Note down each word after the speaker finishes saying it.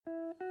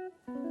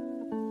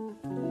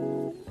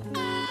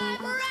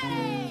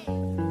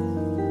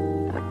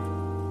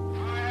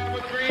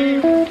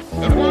dream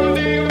that one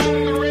day on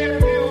the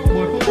red hill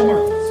would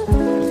form.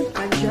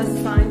 I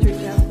just signed your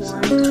death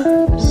warrant.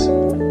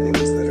 Sometimes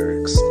things that are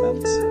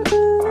expensive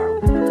are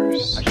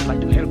worse. I should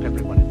like to help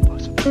everyone if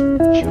possible.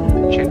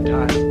 Jew,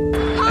 Gentile.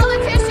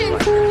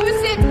 Politicians who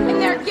sit in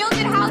their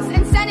gilded house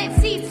and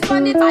Senate seats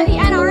funded by the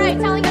NRA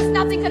telling us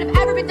nothing could have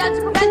ever been done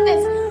to prevent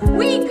this.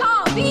 We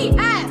call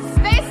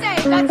BS. They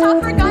say that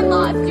tougher gun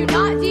laws do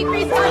not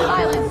decrease gun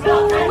violence.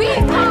 We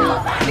call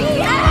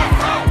BS.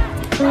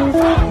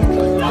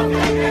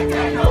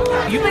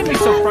 You made me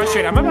so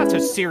frustrated. I'm about to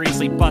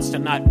seriously bust a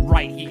nut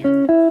right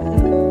here.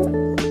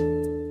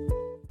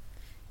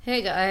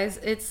 Hey guys,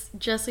 it's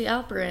Jesse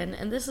Alperin,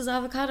 and this is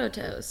Avocado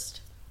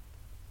Toast.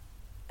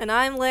 And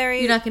I'm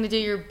Larry. You're not going to do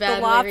your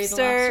bad Larry the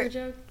Lobster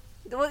joke?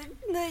 Well,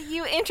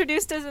 you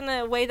introduced us in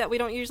a way that we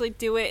don't usually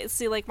do it.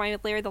 See, like, my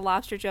Larry the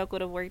Lobster joke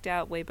would have worked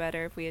out way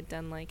better if we had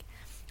done, like,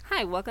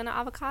 hi, welcome to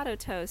Avocado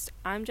Toast.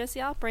 I'm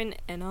Jesse Alperin,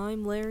 and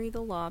I'm Larry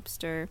the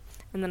Lobster.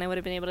 And then I would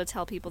have been able to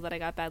tell people that I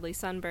got badly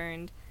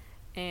sunburned,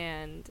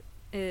 and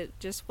it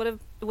just would have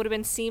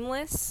been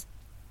seamless.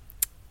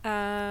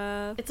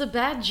 It's a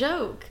bad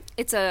joke.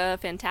 It's a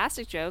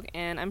fantastic joke,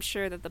 and I'm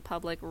sure that the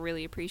public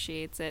really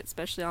appreciates it,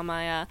 especially on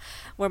my,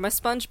 where my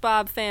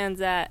SpongeBob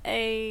fans at.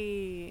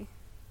 Hey,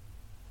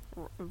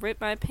 rip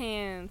my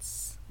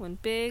pants when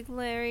Big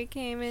Larry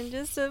came in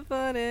just to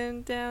put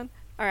him down.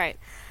 All right.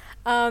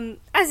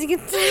 As you can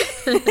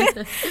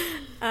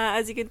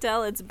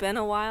tell, it's been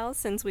a while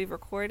since we've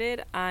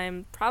recorded.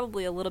 I'm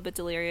probably a little bit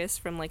delirious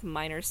from, like,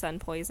 minor sun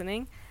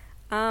poisoning.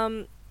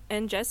 And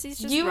Jesse's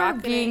just You are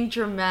rocking being it.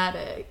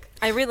 dramatic.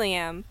 I really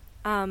am.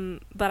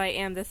 But I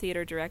am the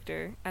theater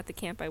director at the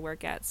camp I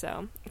work at,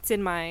 so it's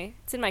in my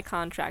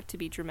contract to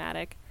be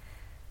dramatic.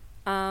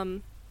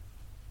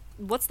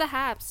 What's the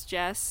haps,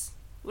 Jess?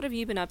 What have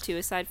you been up to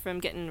aside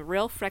from getting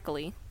real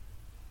freckly?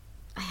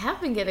 I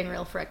have been getting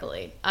real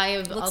freckly. I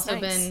have Looks also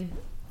nice. been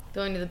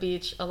going to the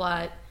beach a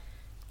lot.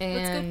 And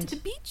Let's go to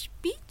the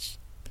beach.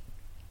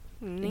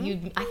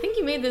 I think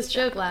you made this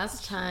joke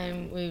last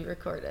time we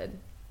recorded.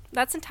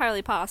 That's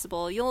entirely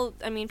possible.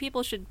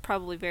 People should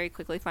probably very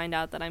quickly find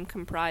out that I'm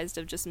comprised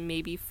of just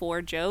maybe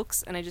 4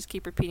 jokes, and I just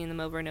keep repeating them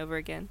over and over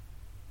again.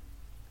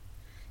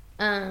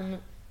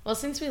 Well,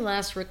 since we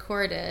last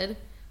recorded,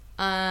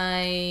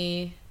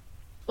 I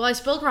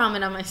spilled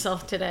ramen on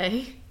myself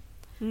today.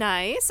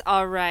 Nice.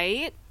 All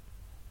right.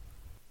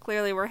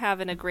 Clearly we're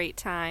having a great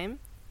time.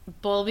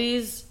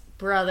 Bulby's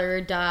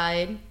brother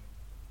died.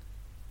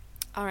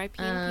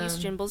 R.I.P. in peace,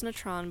 Jimbles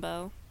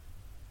Natronbo.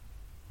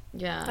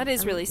 Yeah. That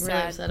is really I'm sad.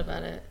 really upset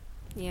about it.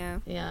 Yeah.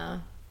 Yeah.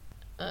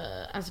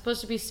 I'm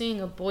supposed to be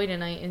seeing a boy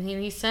tonight, and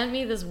he sent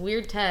me this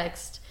weird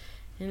text,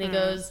 and he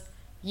goes,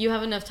 "You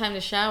have enough time to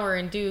shower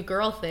and do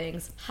girl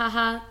things."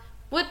 Haha.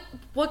 What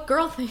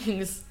girl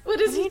things?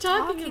 What is he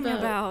talking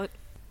about?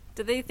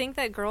 Do they think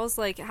that girls,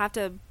 like, have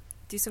to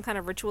do some kind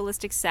of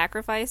ritualistic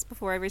sacrifice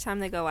before every time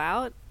they go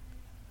out?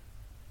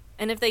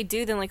 And if they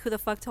do, then, like, who the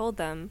fuck told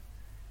them?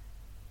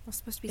 It's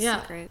supposed to be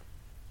secret.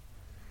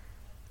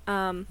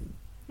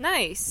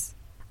 Nice.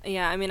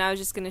 Yeah, I mean, I was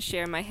just going to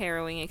share my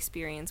harrowing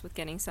experience with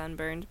getting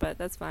sunburned, but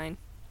that's fine.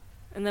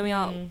 And then we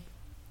all...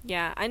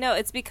 Yeah, I know.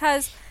 It's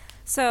because...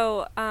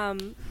 So,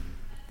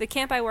 the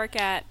camp I work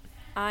at,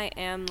 I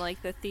am,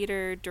 like, the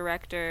theater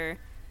director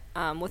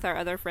with our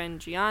other friend,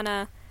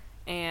 Gianna,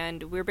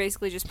 and we're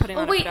basically just putting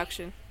on a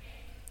production.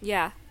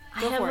 Yeah,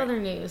 I have other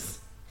news.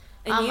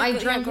 And I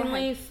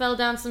drunkenly fell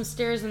down some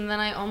stairs, and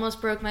then I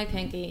almost broke my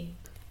pinky.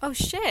 Oh,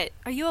 shit.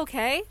 Are you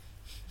okay?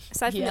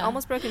 Aside from the Yeah.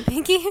 almost broken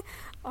pinky?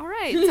 All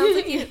right. Sounds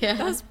like Yeah.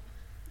 that was a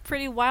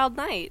pretty wild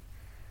night.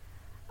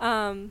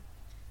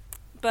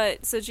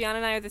 But, so Gianna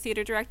and I are the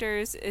theater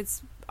directors.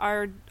 It's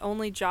our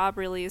only job,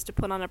 really, is to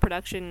put on a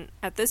production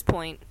at this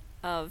point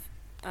of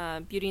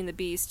Beauty and the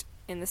Beast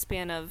in the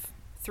span of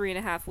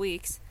 3.5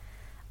 weeks.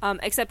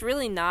 Except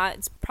really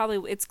not.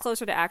 It's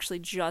closer to actually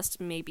just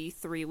maybe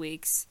 3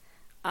 weeks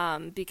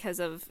because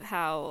of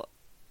how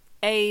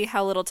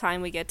little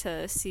time we get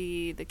to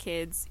see the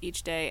kids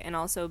each day, and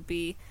also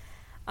B,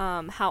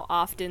 how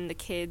often the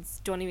kids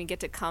don't even get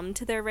to come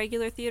to their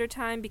regular theater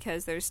time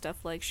because there's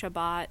stuff like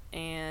Shabbat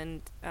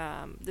and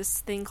this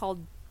thing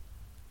called,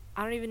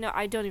 I don't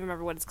even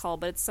remember what it's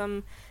called, but it's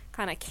some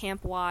kind of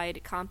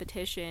camp-wide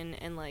competition,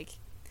 and, like,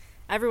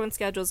 everyone's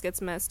schedules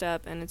gets messed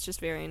up, and it's just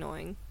very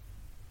annoying.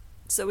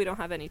 So we don't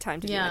have any time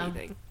to do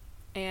anything.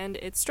 And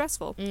it's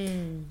stressful.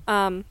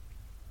 And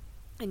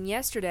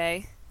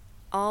yesterday,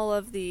 all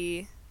of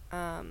the...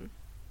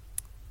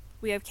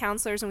 we have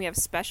counselors and we have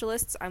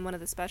specialists. I'm one of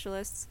the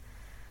specialists.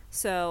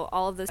 So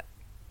all of the...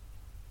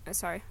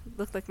 Sorry,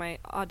 looked like my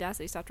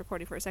Audacity stopped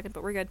recording for a second,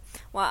 but we're good.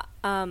 Well,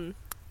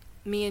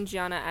 me and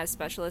Gianna as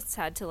specialists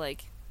had to,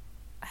 like,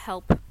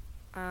 help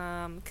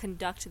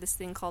conduct this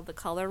thing called the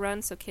color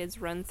run. So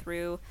kids run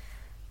through...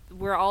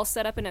 We're all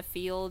set up in a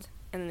field,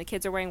 and then the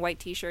kids are wearing white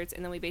t-shirts,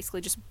 and then we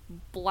basically just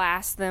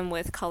blast them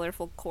with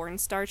colorful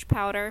cornstarch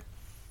powder.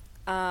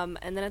 And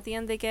then at the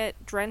end they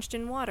get drenched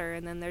in water,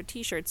 and then their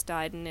t-shirts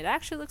dyed, and it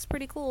actually looks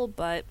pretty cool,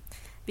 but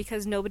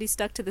because nobody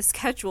stuck to the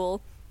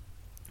schedule,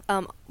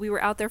 We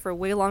were out there for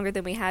way longer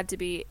than we had to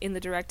be in the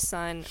direct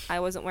sun. I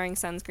wasn't wearing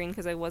sunscreen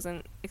because I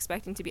wasn't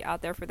expecting to be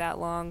out there for that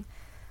long.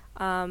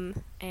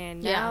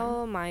 And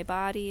now my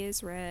body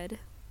is red,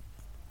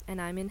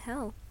 and I'm in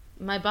hell.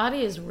 My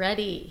body is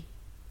ready.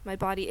 My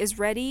body is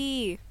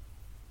ready.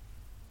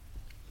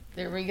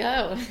 There we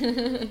go.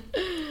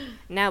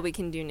 Now we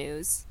can do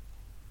news.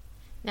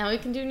 Now we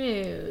can do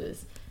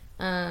news.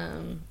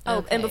 And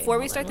Okay, before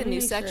we hold start on, the let me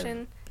news make sure.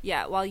 section,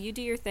 while you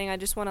do your thing, I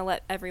just want to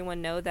let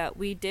everyone know that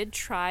we did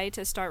try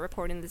to start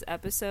recording this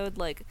episode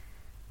like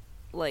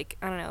I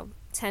don't know,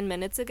 10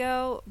 minutes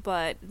ago,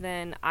 but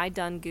then I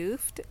done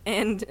goofed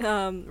and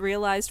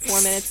realized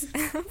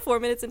 4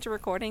 minutes into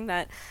recording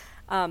that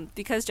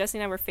because Jesse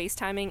and I were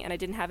FaceTiming and I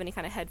didn't have any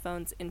kind of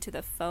headphones into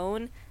the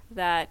phone,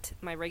 that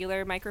my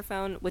regular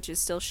microphone, which is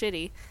still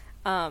shitty,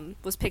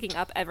 was picking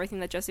up everything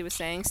that Jesse was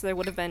saying, so there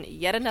would have been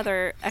yet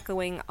another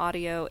echoing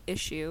audio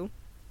issue,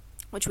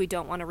 which we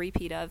don't want a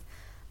repeat of.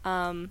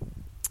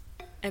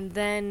 And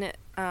then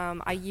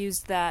I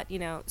used that,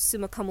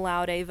 summa cum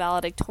laude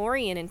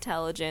valedictorian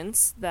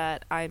intelligence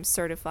that I'm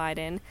certified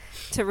in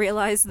to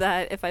realize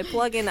that if I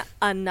plug in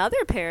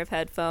another pair of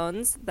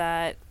headphones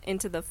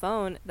into the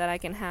phone, that I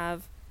can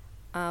have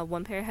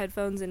one pair of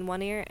headphones in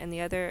one ear and the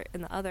other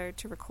in the other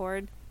to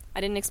record. I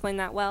didn't explain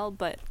that well,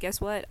 but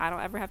guess what? I don't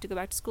ever have to go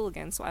back to school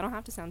again, so I don't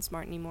have to sound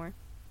smart anymore.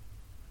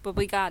 But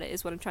we got it,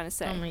 is what I'm trying to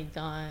say. Oh my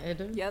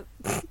god. Yep.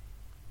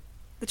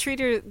 The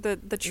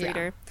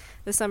treater.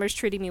 The summer's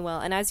treating me well,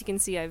 and as you can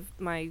see,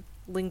 my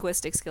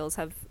linguistic skills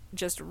have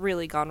just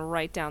really gone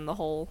right down the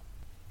hole.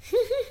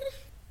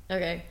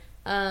 Okay.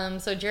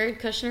 So Jared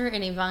Kushner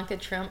and Ivanka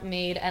Trump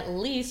made at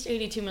least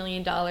 $82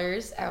 million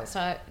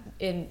outside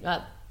in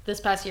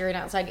this past year in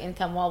outside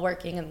income while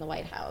working in the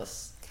White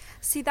House.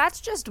 See, that's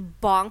just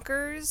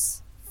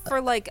bonkers for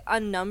like a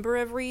number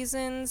of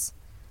reasons.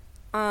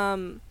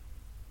 Number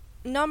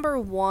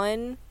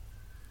one,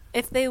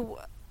 if they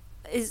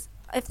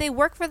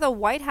work for the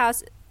White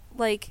House,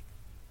 like,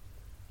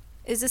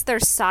 is this their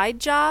side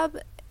job?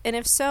 And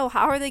if so,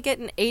 how are they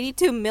getting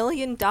 $82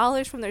 million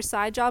from their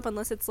side job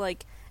unless it's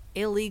like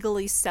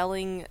illegally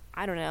selling,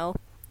 I don't know,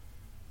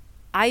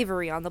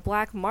 ivory on the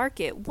black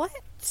market? What?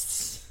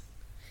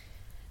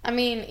 I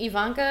mean,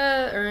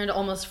 Ivanka earned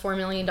almost $4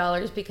 million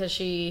because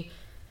she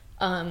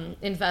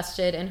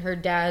invested in her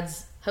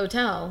dad's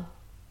hotel.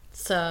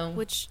 So,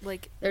 Which,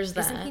 like, there's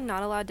isn't that. he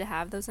not allowed to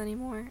have those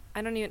anymore?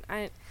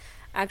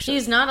 Actually,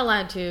 He's not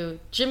allowed to.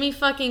 Jimmy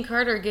fucking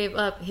Carter gave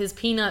up his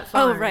peanut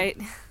farm. Oh, right.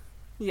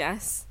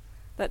 Yes.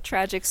 That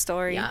tragic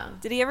story. Yeah.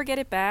 Did he ever get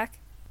it back?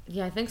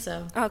 Yeah, I think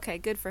so. Okay,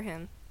 good for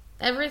him.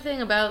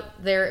 Everything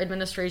about their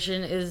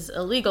administration is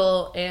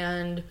illegal,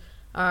 and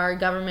our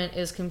government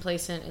is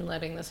complacent in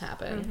letting this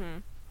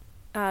happen.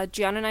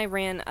 Gianna and I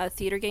ran a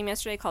theater game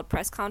yesterday called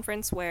Press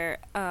Conference, where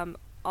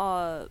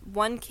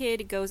one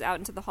kid goes out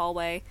into the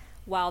hallway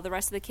while the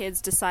rest of the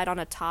kids decide on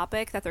a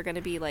topic that they're going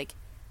to be, like,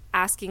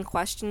 asking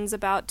questions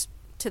about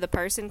to the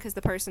person, because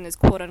the person is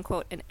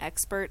quote-unquote an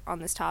expert on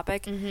this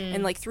topic.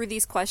 And, like, through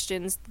these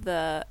questions,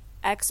 the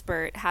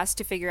expert has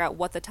to figure out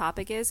what the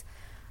topic is.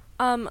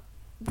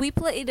 We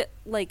played,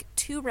 like,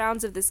 2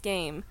 rounds of this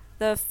game.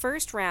 The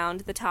first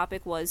round, the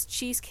topic was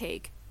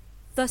cheesecake.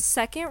 The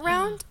second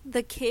round,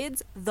 the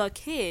kids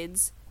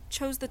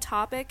chose the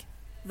topic,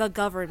 the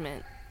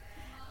government.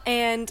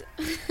 And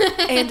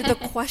the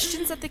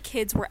questions that the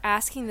kids were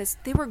asking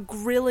they were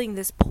grilling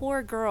this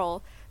poor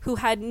girl who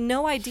had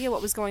no idea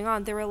what was going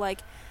on. They were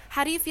like,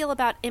 how do you feel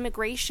about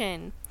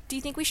immigration? Do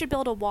you think we should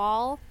build a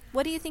wall?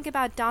 What do you think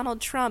about Donald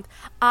Trump?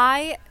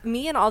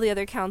 Me and all the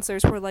other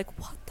counselors were like,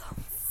 what the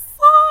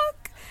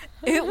fuck?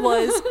 It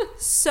was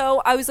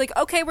so... I was like,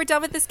 okay, we're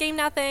done with this game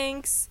now,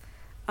 thanks.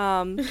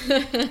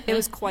 It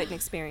was quite an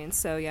experience,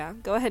 so yeah.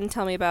 Go ahead and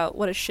tell me about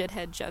what a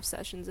shithead Jeff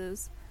Sessions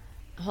is.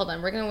 Hold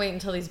on, we're gonna wait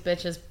until these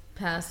bitches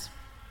pass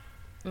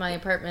my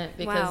apartment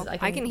because Wow,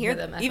 I can hear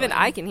them echoing. Even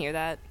I can hear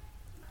that.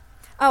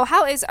 Oh,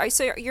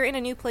 so you're in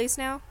a new place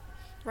now,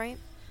 right?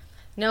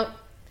 Nope,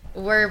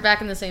 we're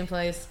back in the same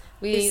place.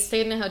 We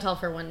stayed in a hotel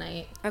for one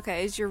night.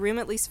 Okay, is your room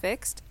at least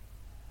fixed?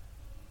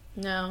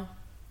 No.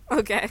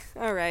 Okay,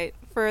 all right.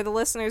 For the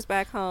listeners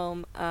back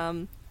home,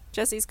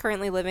 Jesse's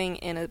currently living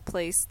in a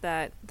place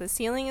that the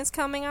ceiling is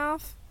coming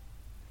off,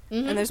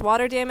 and there's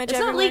water damage It's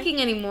everywhere. not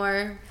leaking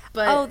anymore,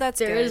 but that's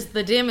there good. is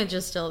the damage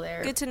is still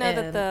there. Good to know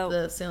that and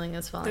the ceiling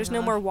is falling There's no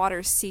off. more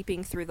water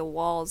seeping through the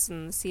walls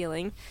and the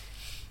ceiling.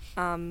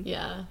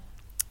 Yeah.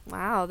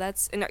 Wow,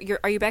 and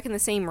are you back in the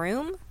same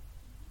room?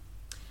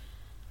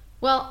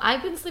 Well,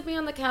 I've been sleeping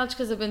on the couch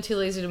because I've been too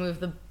lazy to move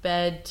the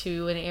bed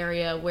to an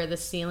area where the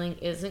ceiling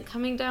isn't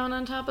coming down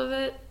on top of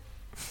it.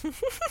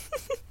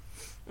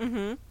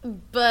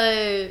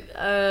 But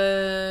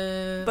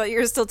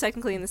you're still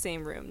technically in the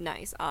same room.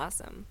 Nice,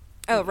 awesome.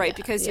 Oh, right, Yeah,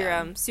 because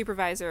yeah. your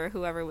supervisor or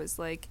whoever was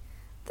like,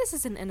 "This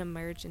isn't an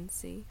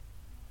emergency."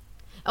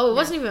 it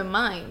wasn't even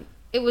mine.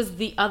 It was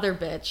the other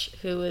bitch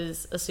who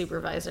was a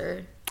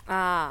supervisor.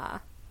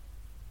 Ah,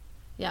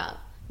 Yeah.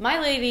 My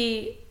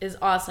lady is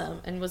awesome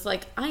and was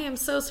like, I am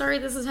so sorry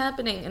this is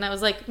happening. And I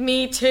was like,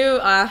 me too,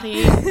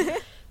 Ahi.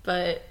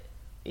 But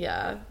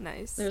yeah,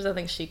 Nice. there's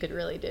nothing she could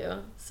really do.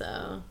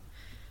 So,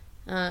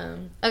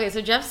 okay,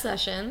 so Jeff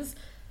Sessions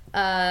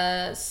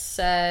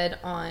said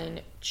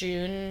on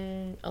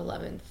June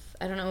 11th,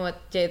 I don't know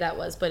what day that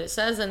was, but it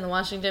says in the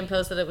Washington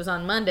Post that it was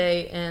on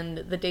Monday, and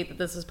the date that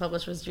this was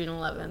published was June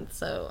 11th,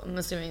 so I'm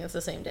assuming it's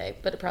the same day,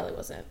 but it probably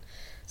wasn't.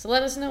 So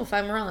let us know if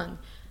I'm wrong.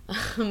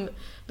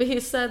 But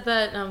he said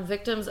that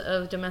victims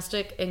of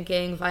domestic and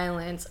gang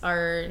violence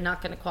are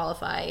not going to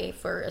qualify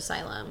for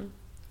asylum.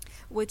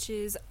 Which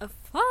is a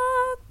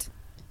fucked.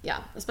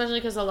 Yeah, especially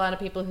because a lot of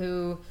people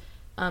who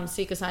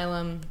seek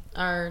asylum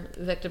are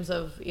victims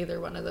of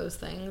either one of those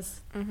things.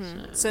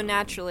 So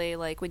naturally,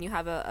 like when you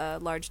have a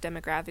large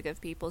demographic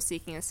of people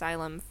seeking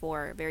asylum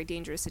for very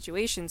dangerous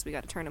situations, we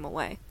got to turn them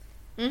away.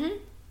 Mm-hmm.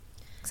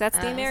 Because that's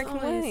the As American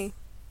always. way.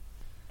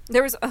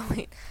 There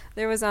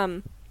was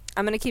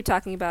I'm gonna keep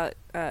talking about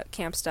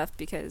camp stuff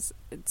because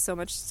so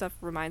much stuff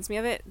reminds me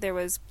of it. There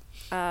was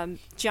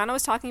Gianna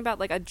was talking about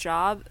like a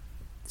job.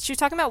 She was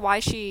talking about why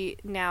she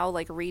now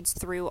like reads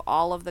through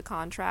all of the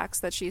contracts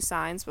that she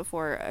signs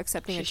before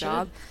accepting a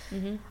job.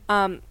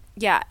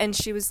 Yeah, and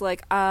she was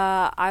like,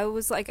 I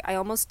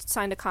almost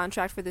signed a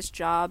contract for this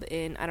job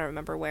in, I don't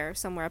remember where,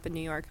 somewhere up in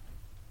New York.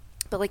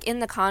 But like in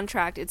the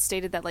contract, it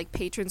stated that like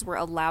patrons were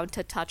allowed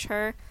to touch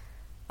her,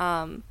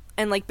 and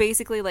like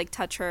basically like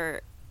touch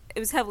her. It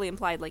was heavily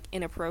implied like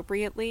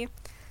inappropriately.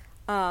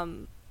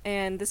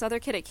 And this other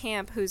kid at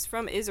camp who's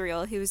from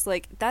Israel, he was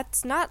like,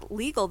 that's not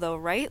legal though,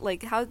 right?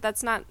 Like how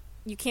that's not,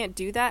 you can't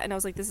do that. And I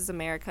was like, this is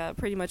America.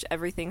 Pretty much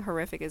everything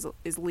horrific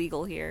is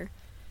legal here.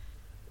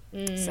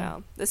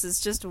 So this is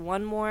just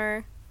one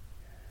more,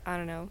 I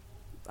don't know,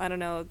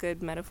 a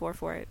good metaphor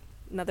for it.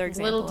 Another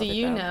example. Little do of it,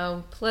 you though.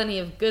 know, plenty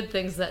of good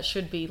things that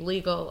should be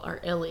legal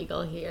are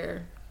illegal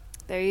here.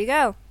 There you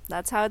go.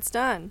 That's how it's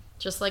done.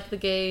 Just like the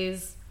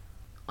gays,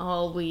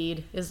 all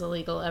weed is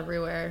illegal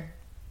everywhere.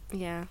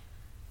 Yeah.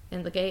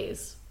 And the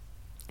gays.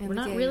 And We're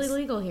the not gays. really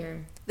legal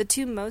here. The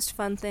two most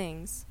fun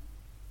things.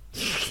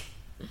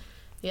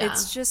 Yeah.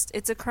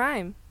 It's a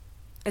crime.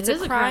 It's It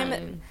is a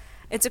crime.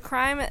 It's a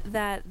crime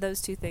that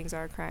those two things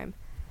are a crime.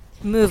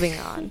 Moving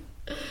on.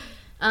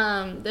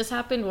 This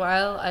happened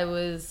while I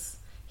was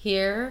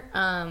here.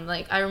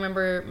 Like, I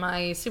remember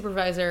my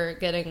supervisor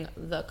getting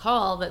the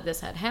call that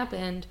this had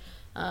happened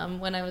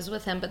when I was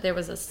with him, but there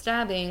was a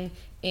stabbing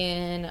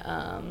in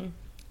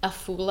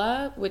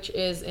Afula, which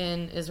is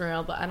in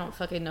Israel, but I don't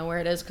fucking know where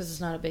it is because it's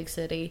not a big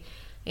city.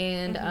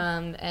 And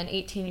an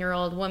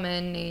 18-year-old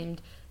woman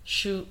named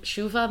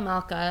Shuva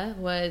Malka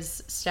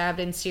was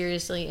stabbed and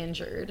seriously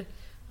injured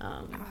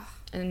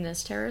in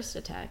this terrorist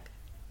attack.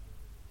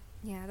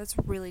 Yeah, that's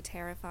really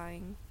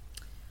terrifying.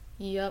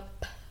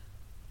 Yep.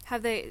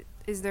 Have they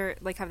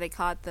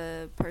caught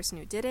the person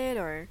who did it,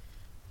 or?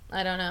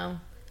 I don't know.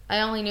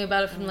 I only knew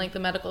about it from like the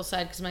medical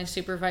side because my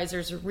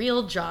supervisor's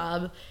real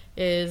job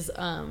is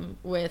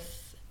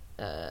with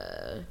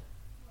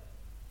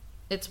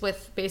it's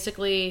with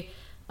basically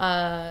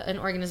an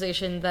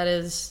organization that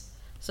is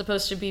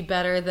supposed to be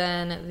better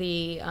than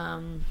the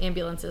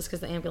ambulances because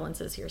the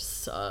ambulances here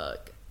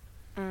suck.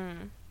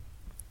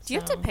 Do you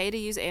have to pay to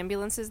use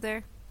ambulances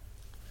there?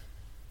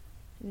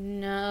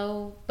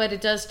 No, but it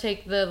does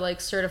take the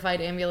like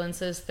certified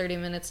ambulances 30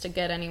 minutes to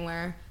get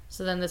anywhere.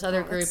 So then this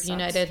other that group, sucks.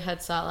 United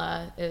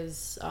Hatzalah,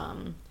 is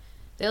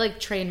they like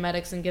train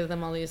medics and give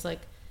them all these like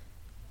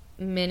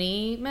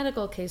mini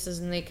medical cases,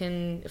 and they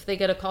can, if they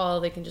get a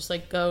call, they can just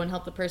like go and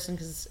help the person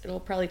because it'll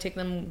probably take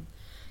them,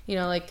 you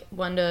know, like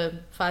 1 to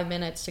 5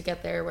 minutes to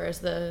get there, whereas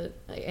the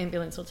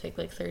ambulance will take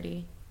like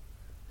 30.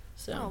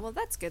 So. Oh, well,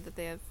 that's good that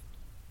they have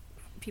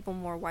people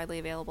more widely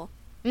available.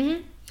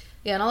 Mm-hmm.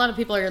 Yeah, and a lot of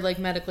people are like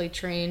medically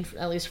trained,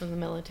 at least from the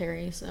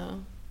military.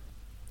 So.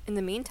 In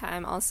the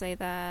meantime, I'll say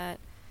that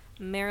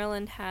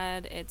Maryland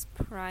had its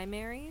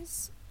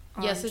primaries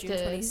on Yes, it June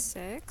did.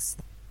 26th.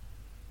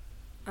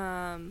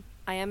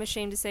 I am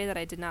ashamed to say that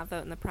I did not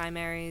vote in the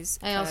primaries.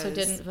 I also 'cause-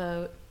 didn't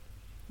vote.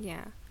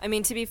 Yeah. I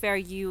mean, to be fair,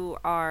 you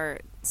are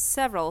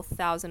several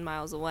thousand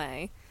miles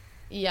away.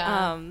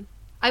 Yeah.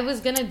 I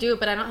was gonna do it,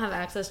 but I don't have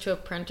access to a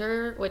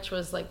printer, which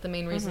was like the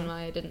main reason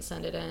why I didn't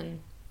send it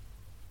in.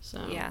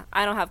 So Yeah,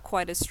 I don't have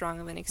quite as strong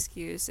of an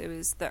excuse. It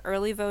was the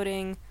early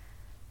voting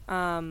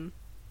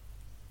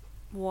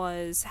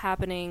was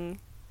happening,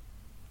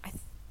 I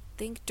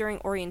think, during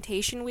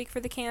orientation week for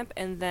the camp,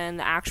 and then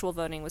the actual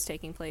voting was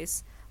taking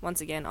place once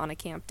again on a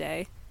camp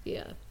day.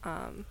 yeah.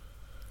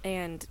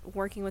 And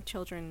working with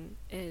children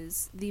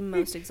is the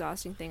most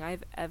exhausting thing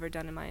I've ever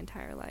done in my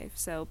entire life.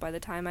 So by the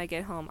time I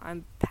get home,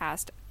 I'm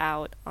passed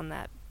out on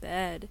that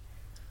bed.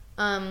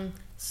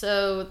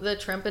 So the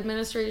Trump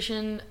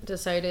administration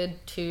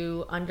decided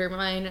to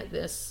undermine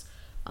this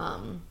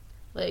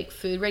like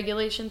food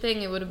regulation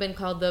thing. It would have been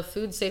called the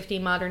Food Safety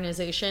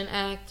Modernization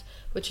Act,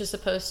 which is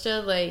supposed to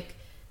like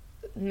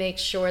make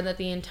sure that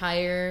the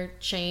entire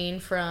chain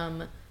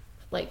from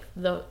like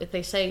if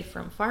they say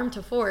from farm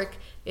to fork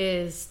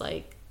is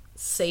like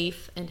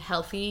safe and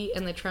healthy,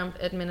 and the Trump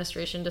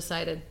administration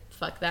decided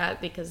fuck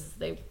that because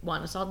they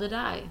want us all to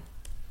die.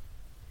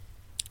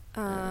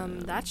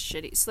 That's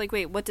shitty. So, like,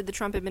 wait, what did the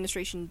Trump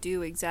administration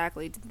do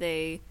exactly? Did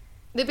they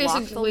block the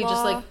basically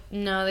just law?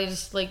 they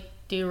just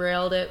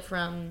derailed it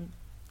from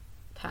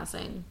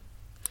passing.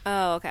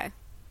 Oh, okay.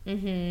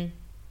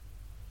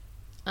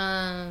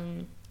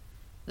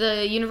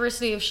 The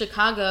University of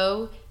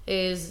Chicago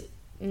is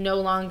no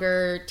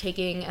longer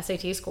taking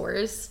SAT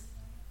scores.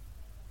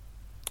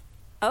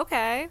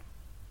 Okay.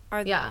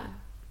 Yeah.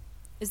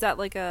 Is that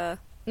like a...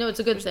 No, it's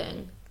a good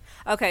thing.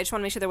 Okay, I just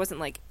want to make sure there wasn't,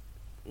 like,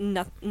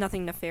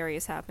 nothing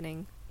nefarious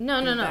happening. No.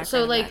 in the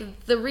So, background of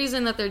that. the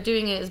reason that they're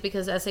doing it is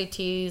because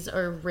SATs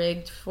are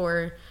rigged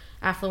for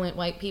affluent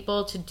white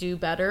people to do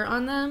better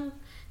on them.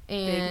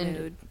 And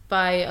mood.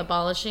 by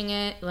abolishing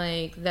it,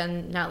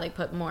 then now,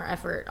 put more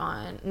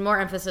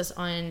emphasis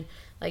on,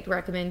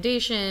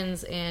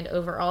 recommendations and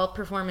overall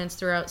performance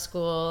throughout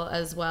school,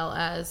 as well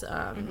as,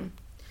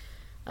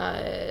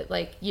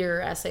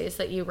 your essays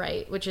that you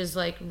write, which is,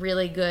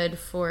 really good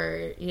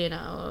for,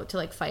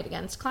 to, fight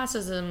against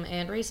classism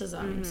and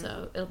racism.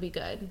 So it'll be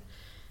good.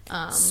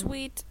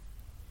 Sweet.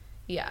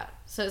 Yeah.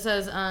 So it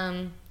says,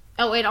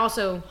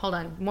 also, hold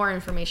on, more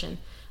information.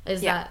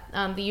 That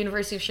the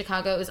University of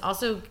Chicago is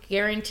also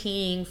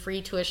guaranteeing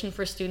free tuition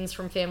for students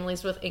from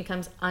families with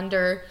incomes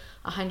under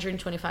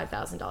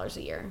 $125,000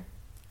 a year.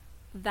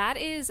 That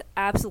is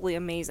absolutely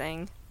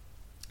amazing.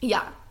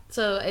 Yeah.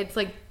 So it's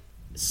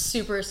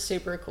super,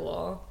 super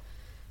cool.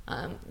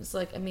 It's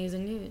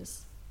amazing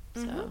news.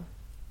 So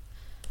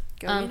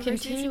Go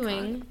University of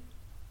Chicago.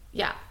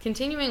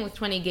 continuing with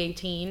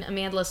 2018,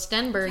 Amanda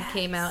Stenberg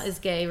came out as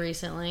gay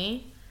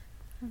recently.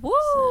 Woo!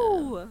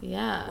 So,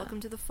 yeah.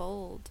 Welcome to the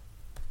fold.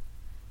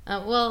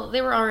 Well,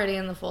 they were already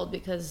in the fold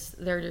because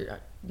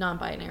they're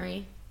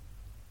non-binary.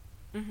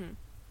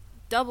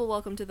 Double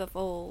welcome to the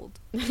fold.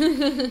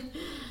 There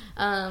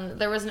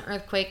was an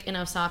earthquake in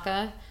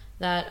Osaka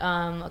that,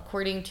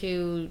 according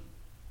to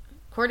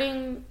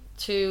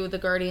The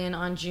Guardian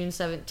on June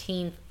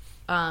 17th,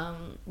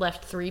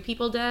 left 3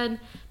 people dead,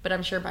 but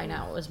I'm sure by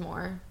now it was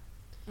more.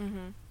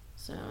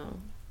 So,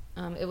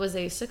 it was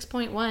a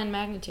 6.1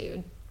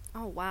 magnitude.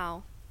 Oh,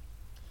 wow.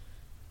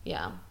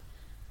 Yeah.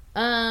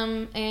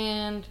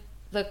 And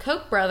the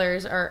Koch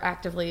brothers are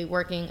actively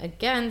working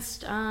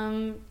against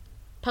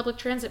public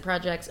transit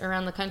projects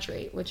around the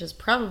country, which is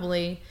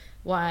probably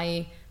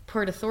why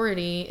Port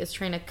Authority is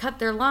trying to cut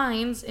their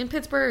lines in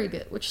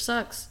Pittsburgh, which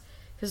sucks,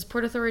 because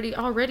Port Authority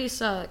already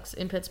sucks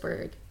in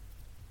Pittsburgh.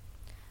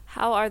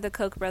 How are the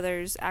Koch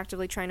brothers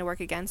actively trying to work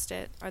against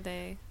it? Are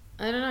they...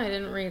 I don't know, I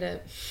didn't read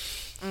it.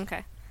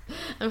 Okay.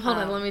 Hold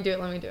on, let me do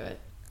it.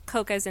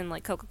 Coke as in,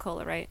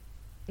 Coca-Cola, right?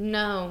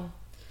 No.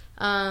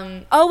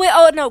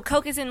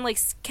 Coke is in,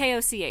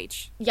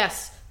 K-O-C-H.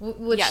 Yes,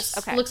 which Yes,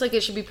 okay. looks like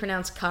it should be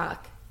pronounced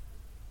cock.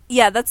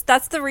 Yeah,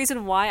 that's the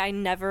reason why I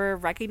never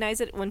recognize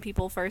it when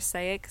people first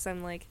say it, because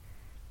I'm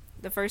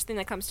the first thing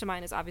that comes to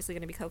mind is obviously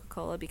going to be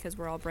Coca-Cola because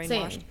we're all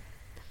brainwashed.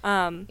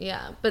 Same.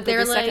 Yeah, but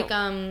they're the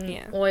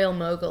second- oil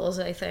moguls,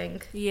 I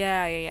think.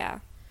 Yeah.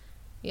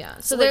 Yeah,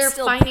 So so it's they're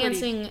still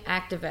financing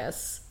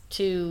activists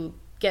to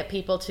get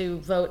people to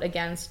vote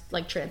against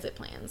transit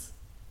plans.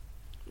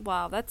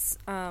 Wow, that's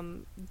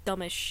dumb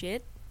as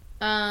shit.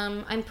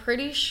 I'm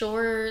pretty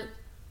sure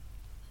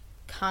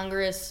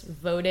Congress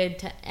voted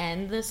to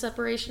end the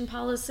separation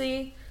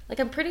policy.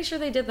 I'm pretty sure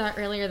they did that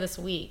earlier this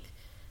week,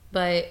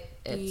 but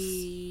it's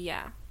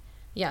yeah.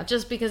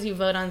 Just because you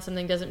vote on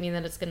something doesn't mean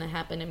that it's going to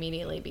happen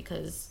immediately,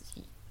 because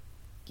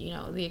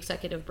the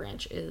executive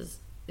branch is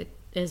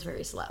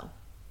very slow.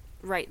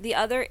 Right. The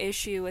other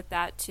issue with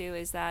that, too,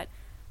 is that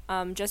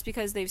just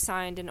because they've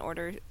signed an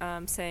order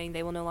saying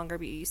they will no longer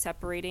be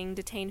separating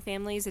detained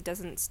families, it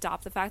doesn't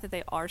stop the fact that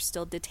they are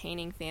still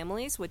detaining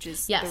families, which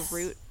is Yes. the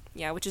root.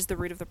 Yeah, which is the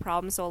root of the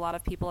problem. So a lot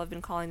of people have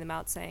been calling them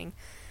out, saying,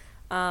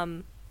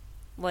 no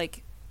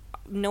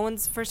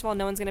one's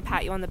going to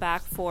pat you on the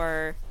back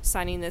for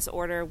signing this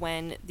order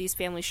when these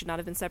families should not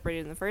have been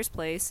separated in the first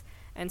place.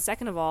 And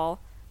second of all,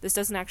 this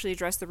doesn't actually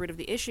address the root of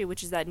the issue,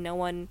 which is that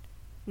none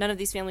of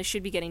these families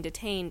should be getting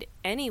detained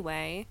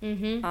anyway.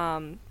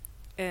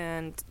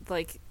 And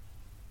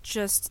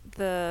just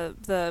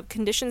the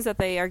conditions that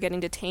they are getting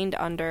detained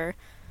under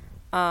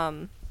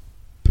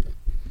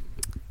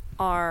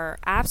are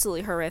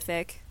absolutely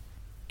horrific.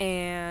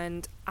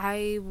 And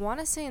I want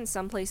to say in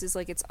some places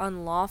it's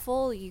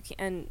unlawful.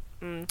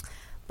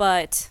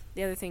 But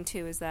the other thing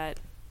too is that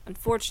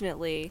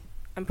unfortunately,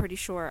 I'm pretty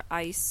sure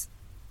ICE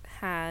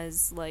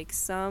has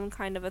some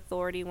kind of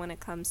authority when it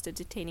comes to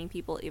detaining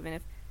people, even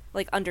if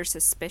under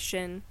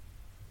suspicion.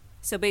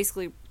 So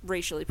basically,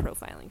 racially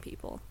profiling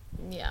people.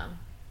 Yeah.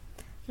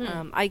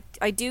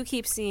 I do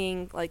keep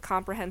seeing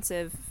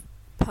comprehensive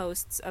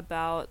posts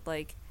about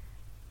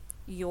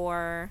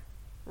your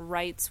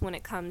rights when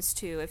it comes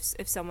to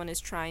if someone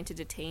is trying to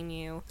detain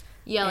you.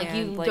 Yeah, and,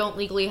 you don't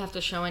legally have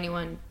to show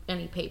anyone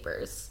any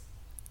papers.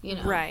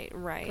 Right.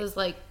 Because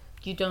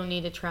you don't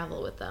need to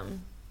travel with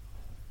them.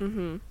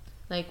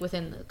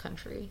 Within the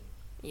country.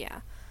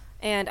 Yeah,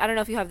 and I don't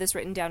know if you have this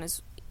written down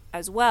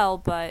as well,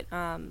 but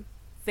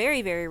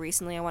very, very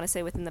recently, I want to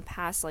say within the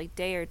past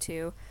day or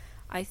two,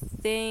 I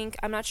think,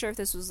 I'm not sure if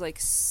this was like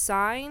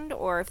signed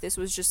or if this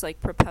was just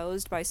like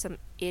proposed by some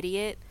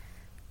idiot,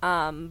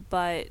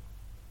 but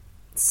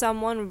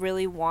someone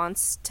really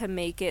wants to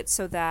make it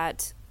so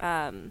that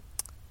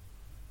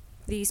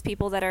these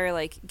people that are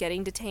like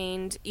getting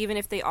detained, even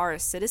if they are a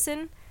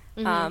citizen,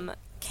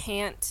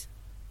 can't,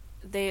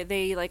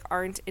 they like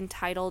aren't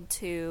entitled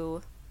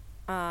to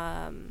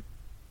a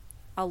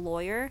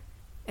lawyer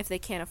if they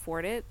can't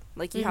afford it.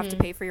 Like, you have to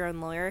pay for your own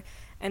lawyer.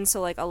 And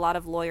so, like, a lot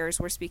of lawyers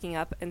were speaking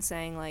up and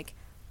saying, like,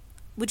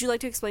 would you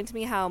like to explain to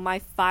me how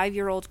my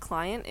 5-year-old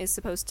client is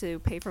supposed to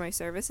pay for my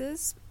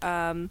services?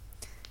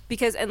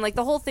 Because, and, like,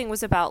 the whole thing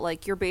was about,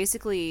 like, you're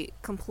basically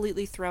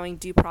completely throwing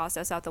due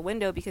process out the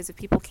window, because if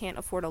people can't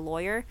afford a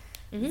lawyer,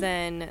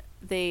 then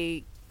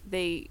they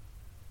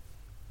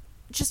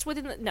just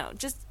within the, no,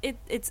 just,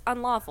 it's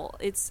unlawful.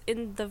 It's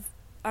in the,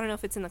 I don't know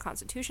if it's in the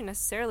Constitution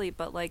necessarily,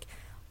 but, like,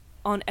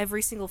 on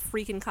every single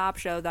freaking cop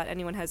show that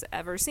anyone has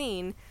ever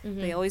seen,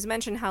 they always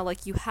mention how,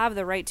 like, you have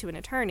the right to an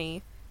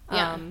attorney.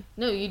 Yeah.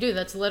 No, you do.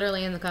 That's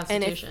literally in the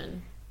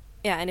Constitution.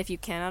 And if you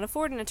cannot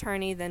afford an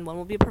attorney, then one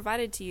will be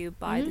provided to you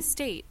by the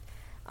state.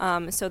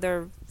 So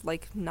they're,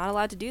 like, not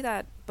allowed to do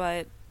that,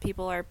 but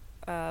people are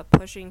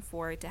pushing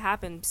for it to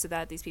happen so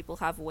that these people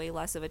have way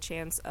less of a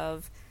chance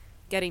of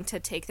getting to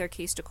take their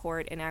case to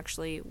court and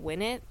actually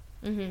win it.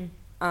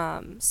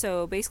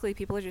 So basically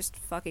people are just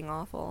fucking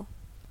awful.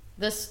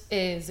 This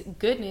is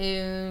good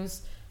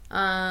news.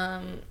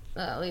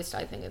 At least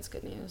I think it's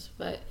good news.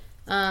 But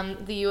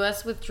the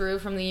U.S. withdrew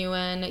from the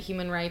UN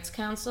Human Rights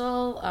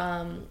Council,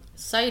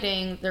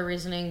 citing the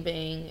reasoning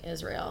being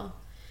Israel,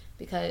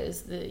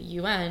 because the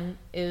UN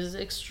is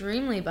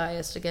extremely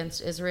biased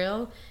against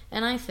Israel,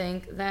 and I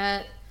think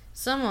that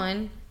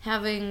someone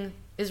having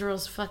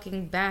Israel's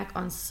fucking back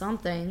on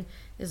something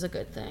is a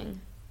good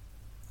thing.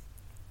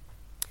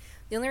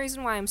 The only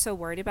reason why I'm so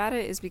worried about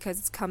it is because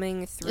it's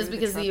coming through the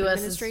Trump U.S.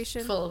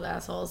 administration. Is full of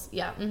assholes.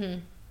 Yeah.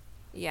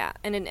 Yeah,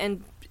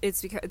 and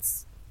it's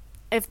because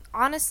if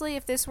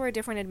this were a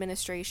different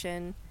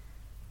administration,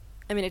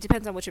 I mean, it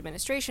depends on which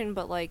administration,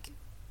 but, like,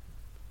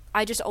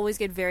 I just always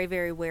get very,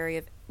 very wary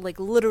of, like,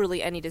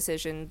 literally any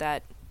decision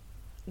that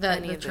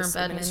any the of Trump this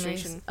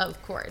administration,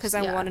 of course, because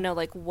I want to know,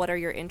 like, what are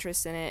your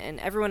interests in it, and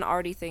everyone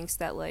already thinks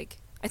that, like,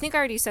 I think I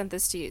already sent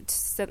this to you,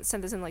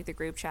 sent this in, like, the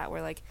group chat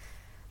where, like,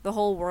 the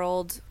whole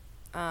world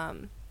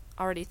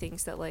already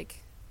thinks that,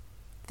 like,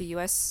 the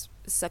U.S.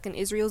 is sucking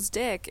Israel's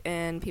dick,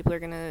 and people are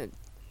gonna...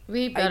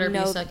 We better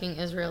be sucking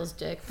Israel's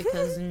dick,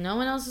 because no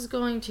one else is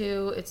going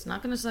to. It's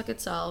not going to suck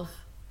itself.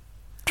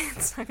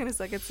 It's not going to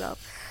suck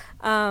itself.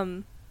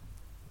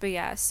 But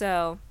yeah,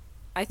 so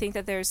I think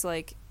that there's,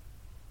 like,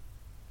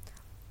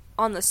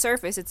 on the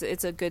surface,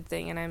 it's a good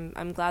thing, and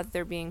I'm glad that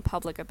they're being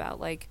public about,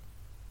 like,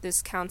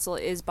 this council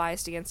is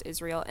biased against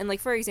Israel. And,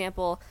 like, for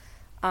example...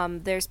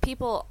 there's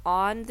people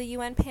on the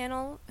UN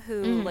panel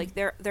who, like,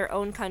 their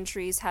own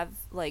countries have,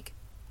 like,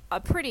 a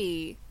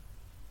pretty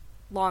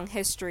long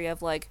history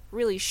of, like,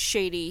 really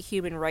shady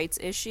human rights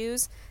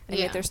issues, and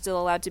yet they're still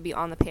allowed to be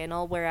on the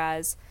panel,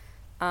 whereas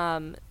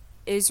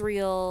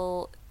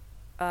Israel,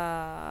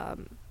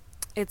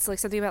 it's, like,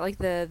 something about, like,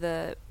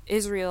 the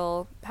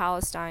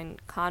Israel-Palestine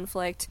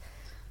conflict,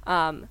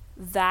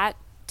 that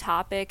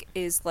topic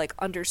is, like,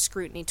 under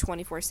scrutiny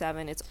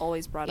 24/7. It's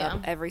always brought up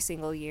every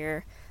single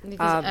year.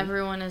 Because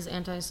everyone is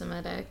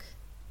anti-Semitic.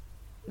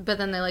 But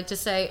then they like to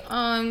say, oh,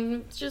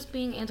 I'm just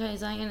being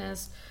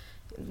anti-Zionist,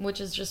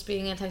 which is just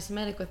being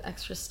anti-Semitic with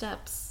extra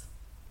steps.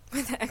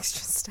 With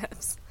extra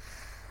steps.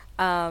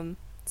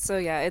 So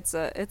yeah, it's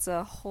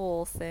a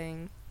whole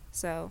thing.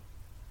 So,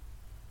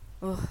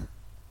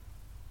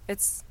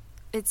 it's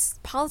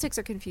politics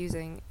are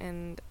confusing,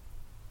 and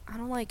I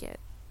don't like it.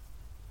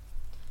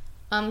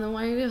 Then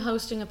why are you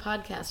hosting a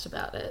podcast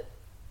about it?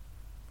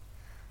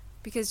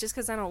 Because just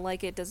because I don't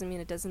like it doesn't mean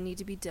it doesn't need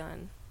to be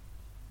done.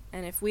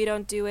 And if we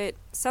don't do it,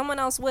 someone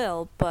else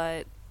will,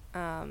 but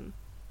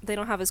they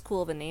don't have as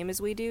cool of a name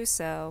as we do,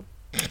 so...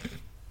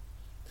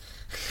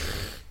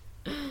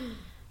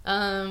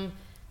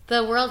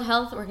 The World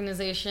Health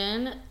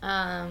Organization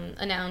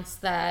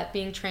announced that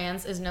being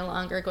trans is no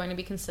longer going to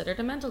be considered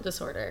a mental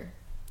disorder.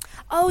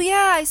 Oh,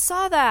 yeah, I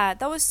saw that.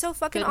 That was so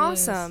fucking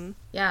awesome.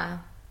 Yeah.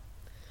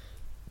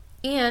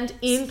 And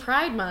in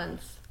Pride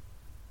Month.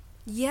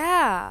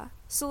 Yeah.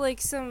 So,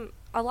 like,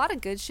 a lot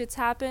of good shit's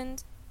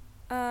happened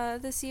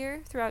this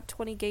year throughout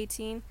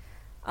 2018.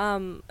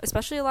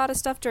 Especially a lot of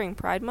stuff during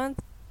Pride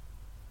Month.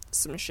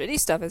 Some shitty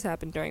stuff has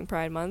happened during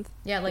Pride Month.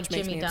 Yeah, like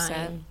Jimmy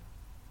dying.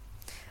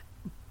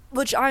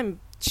 Which I'm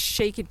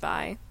shaken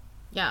by.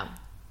 Yeah.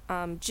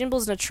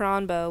 Jimbles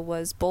Natronbo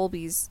was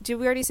Bolby's... Did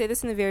we already say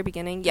this in the very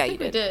beginning? Yeah, you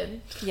did. We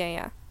did.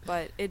 Yeah.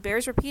 But it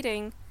bears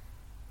repeating.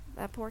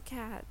 That poor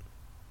cat.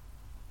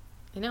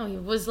 I know, he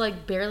was,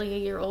 like, barely a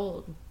year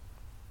old.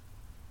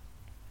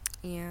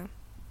 Yeah.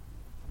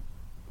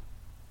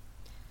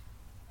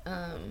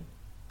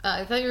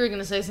 I thought you were going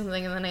to say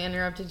something, and then I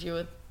interrupted you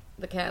with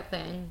the cat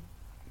thing.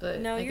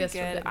 But no, I you're guess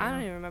good. I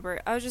don't even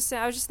remember. I was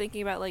just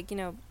thinking about, like, you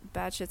know,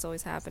 bad shit's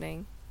always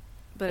happening.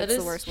 But it's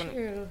the worst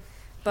true.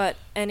 But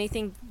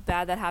anything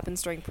bad that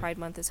happens during Pride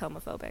Month is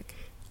homophobic.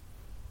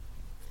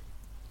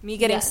 Me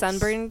getting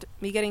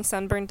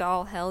sunburned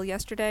all hell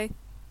yesterday,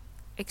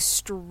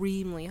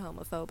 extremely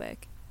homophobic.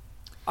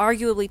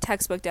 Arguably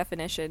textbook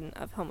definition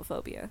of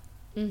homophobia.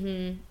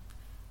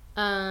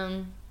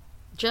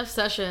 Jeff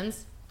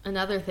Sessions,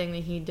 another thing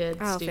that he did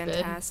stupid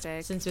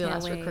fantastic. Since we Can't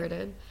last wait.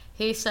 recorded.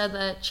 He said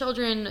that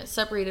children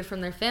separated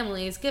from their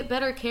families get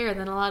better care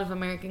than a lot of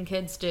American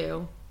kids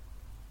do.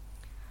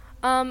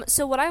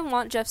 So what I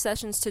want Jeff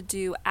Sessions to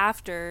do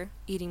after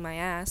eating my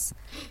ass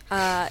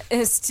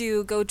is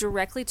to go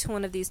directly to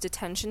one of these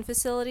detention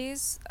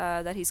facilities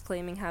that he's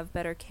claiming have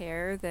better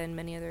care than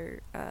many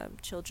other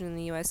children in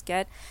the U.S.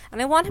 get. And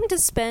I want him to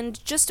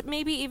spend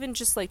maybe even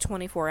just like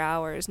 24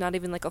 hours, not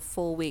even like a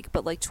full week,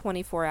 but like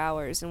 24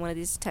 hours in one of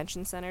these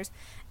detention centers.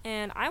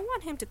 And I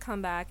want him to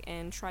come back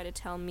and try to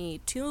tell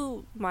me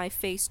to my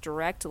face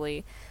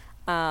directly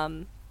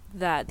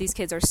that these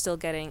kids are still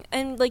getting,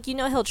 and like,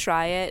 he'll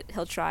try it,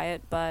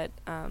 but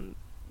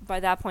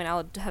by that point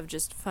I'll have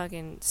just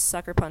fucking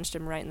sucker punched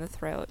him right in the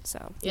throat,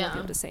 so he won't be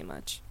able to say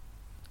much.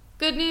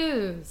 Good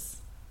news!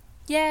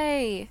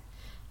 Yay!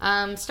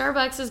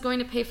 Starbucks is going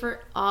to pay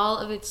for all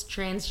of its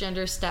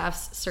transgender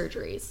staff's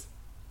surgeries.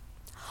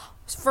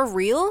 For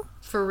real?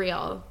 For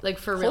real. Like,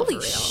 for real.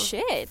 Holy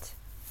shit.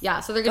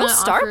 Yeah, so they're going to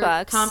offer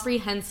Starbucks.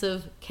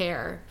 comprehensive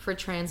care for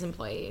trans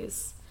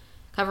employees,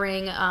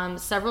 covering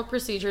several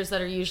procedures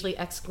that are usually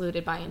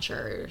excluded by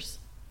insurers.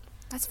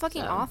 That's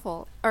fucking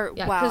awful. Or,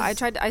 yeah, wow, I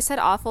said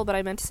awful, but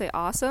I meant to say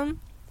awesome.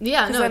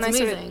 Yeah, no, it's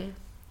amazing.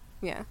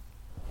 Yeah.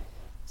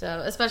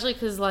 So, especially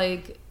because,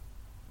 like,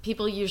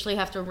 people usually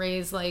have to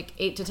raise, like,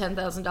 $8,000 to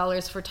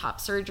 $10,000 for top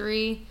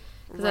surgery,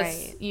 because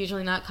that's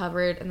usually not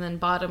covered, and then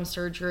bottom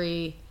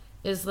surgery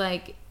is,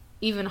 like,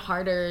 even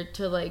harder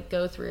to, like,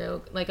 go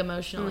through, like,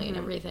 emotionally and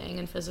everything,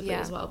 and physically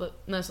as well, but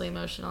mostly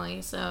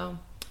emotionally, so...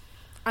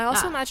 I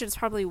also imagine it's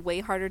probably way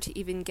harder to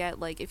even get,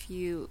 like, if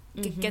you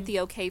get the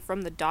okay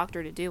from the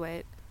doctor to do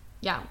it.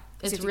 Yeah,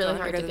 it's really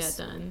hard to get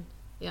done.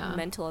 Yeah.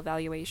 Mental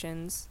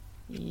evaluations.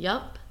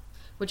 Yup.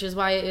 Which is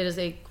why it is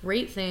a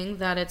great thing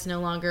that it's no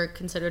longer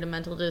considered a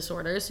mental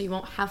disorder, so you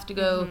won't have to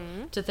go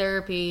to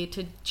therapy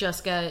to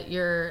just get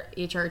your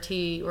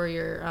HRT or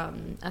your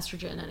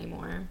estrogen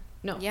anymore.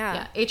 No.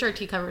 Yeah.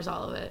 HRT covers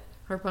all of it.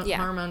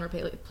 Hormone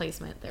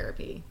replacement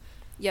therapy.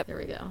 Yep. There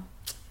we go.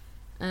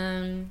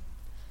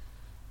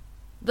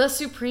 The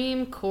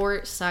Supreme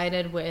Court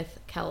sided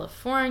with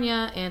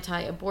California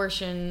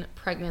anti-abortion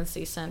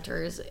pregnancy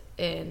centers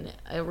in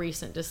a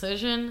recent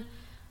decision.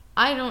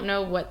 I don't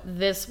know what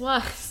this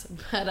was,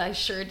 but I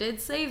sure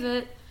did save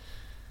it.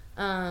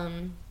 Yeah,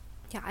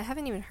 I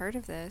haven't even heard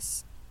of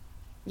this.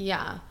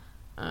 Yeah.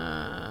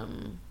 I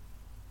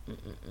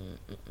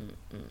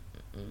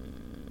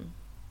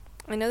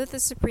know that the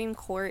Supreme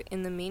Court,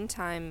 in the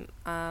meantime,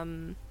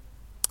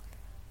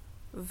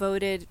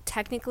 voted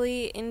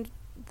technically in...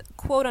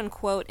 quote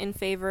unquote in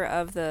favor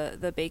of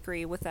the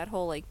bakery with that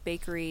whole like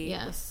bakery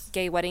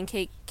gay wedding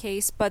cake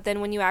case, but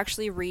then when you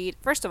actually read,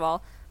 first of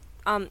all,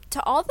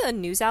 to all the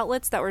news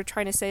outlets that were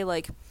trying to say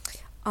like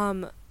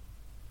in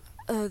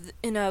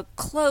a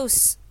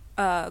close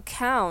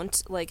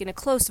count, like in a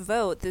close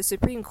vote, the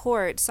Supreme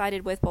Court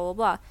sided with blah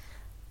blah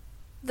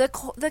blah,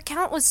 the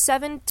count was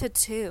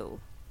 7-2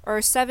 or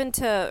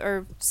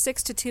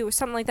 6-2 or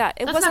something like that.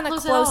 It wasn't a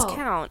close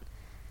count.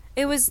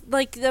 It was,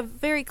 like, the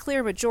very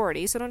clear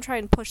majority, so don't try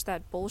and push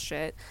that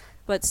bullshit.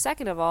 But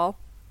second of all,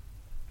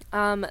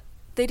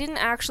 they didn't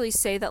actually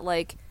say that,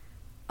 like,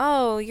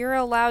 oh, you're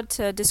allowed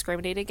to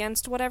discriminate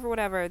against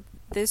whatever.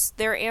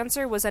 Their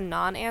answer was a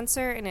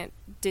non-answer, and it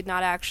did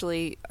not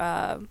actually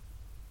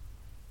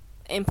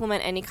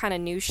implement any kind of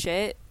new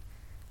shit.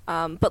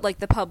 But, like,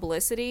 the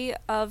publicity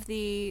of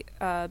the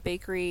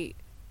bakery...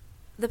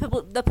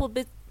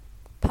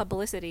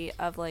 publicity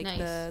of like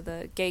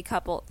the gay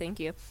couple. Thank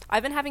you.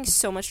 I've been having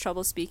so much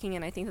trouble speaking,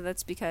 and I think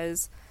that's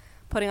because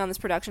putting on this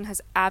production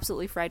has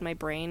absolutely fried my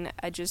brain.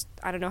 I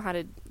don't know how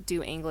to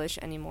do English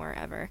anymore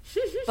ever.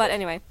 But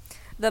anyway,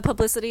 the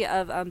publicity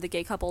of the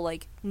gay couple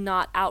like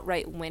not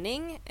outright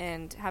winning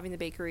and having the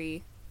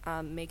bakery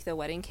make the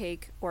wedding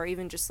cake, or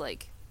even just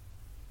like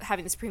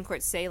having the Supreme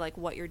Court say like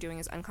what you're doing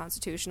is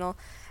unconstitutional,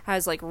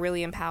 has like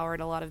really empowered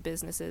a lot of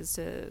businesses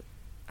to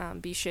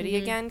be shitty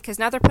again, because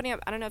now they're putting up,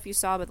 I don't know if you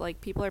saw, but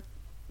like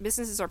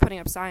businesses are putting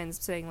up signs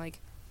saying like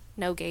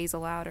no gays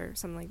allowed or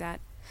something like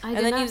that. I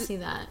did not see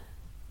that.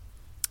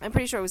 I'm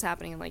pretty sure it was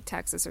happening in like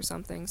Texas or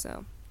something,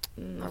 so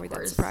are we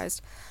that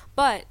surprised?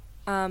 But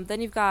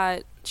then you've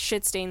got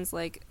shit stains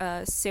like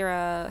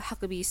Sarah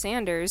Huckabee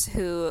Sanders,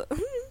 who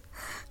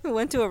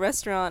went to a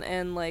restaurant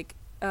and like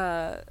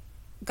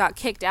got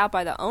kicked out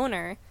by the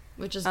owner,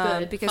 which is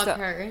good because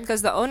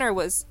the owner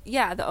was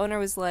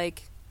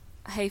like,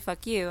 hey,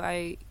 fuck you,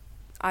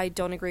 I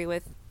don't agree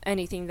with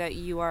anything that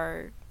you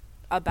are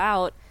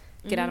about.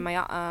 Get out of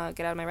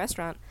my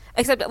restaurant.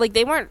 Except like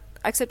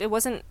it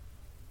wasn't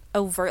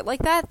overt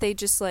like that. They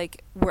just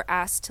like were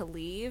asked to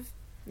leave.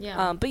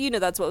 Yeah. But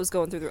that's what was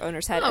going through the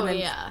owner's head. Oh, and then,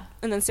 yeah.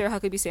 And then Sarah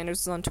Huckabee Sanders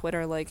was on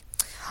Twitter like,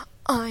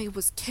 I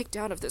was kicked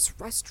out of this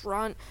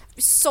restaurant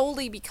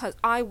solely because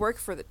I work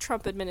for the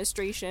Trump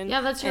administration.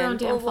 Yeah, that's your own and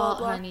damn blah, blah, fault,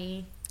 blah.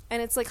 honey.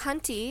 And it's like,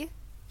 Hunty,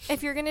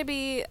 if you're going to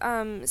be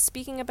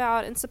speaking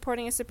about and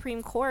supporting a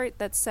Supreme Court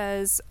that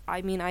says,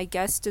 I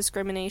guess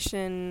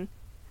discrimination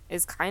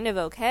is kind of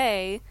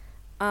okay,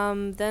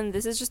 then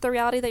this is just the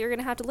reality that you're going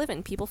to have to live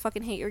in. People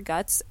fucking hate your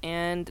guts,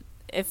 and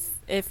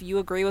if you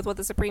agree with what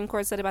the Supreme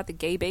Court said about the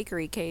gay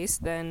bakery case,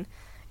 then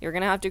you're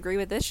going to have to agree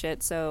with this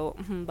shit, so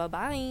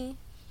bye-bye.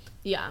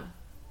 Yeah.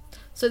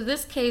 So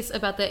this case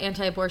about the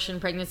anti-abortion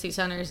pregnancy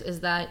centers is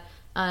that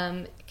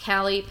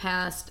Cali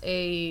passed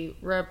a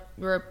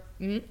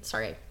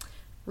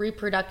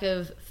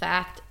Reproductive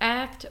Fact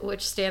Act,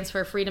 which stands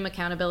for Freedom,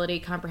 Accountability,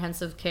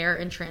 Comprehensive Care,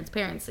 and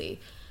Transparency.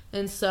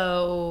 And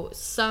so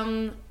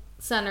some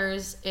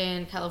centers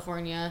in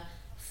California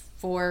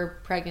for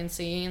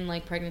pregnancy and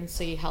like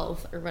pregnancy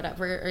health or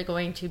whatever are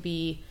going to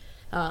be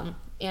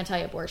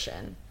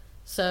anti-abortion.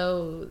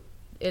 So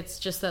it's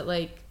just that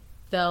like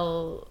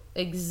they'll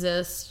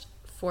exist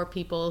for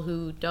people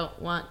who don't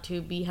want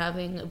to be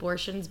having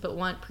abortions but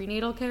want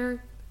prenatal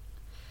care.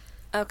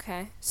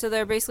 Okay. So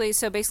they're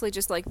basically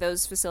just like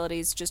those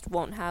facilities just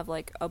won't have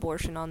like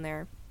abortion on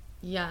their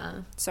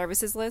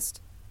services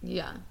list?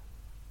 Yeah.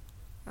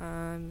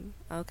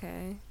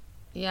 Okay.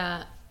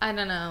 Yeah, I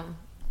don't know.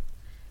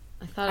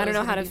 I don't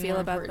know how to feel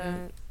about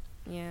that.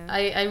 Yeah.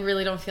 I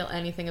really don't feel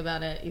anything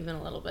about it, even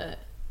a little bit.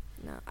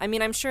 No.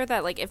 I'm sure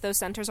that, like, if those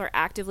centers are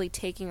actively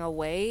taking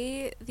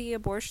away the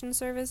abortion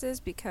services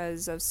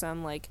because of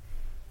some, like,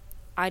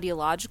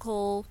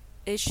 ideological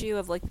issue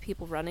of, like, the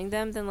people running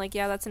them, then, like,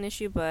 yeah, that's an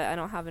issue, but I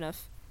don't have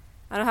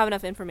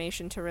enough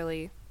information to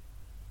really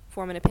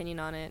form an opinion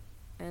on it.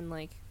 And,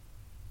 like,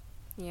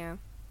 yeah.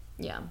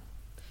 Yeah.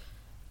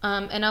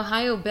 An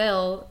Ohio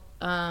bill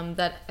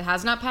that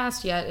has not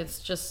passed yet, it's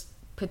just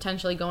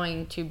potentially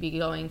going to be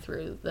going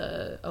through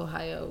the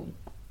Ohio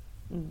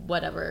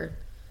whatever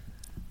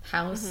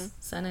House,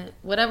 Senate,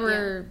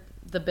 whatever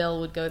the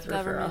bill would go through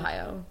Government. for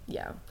Ohio.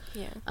 Yeah.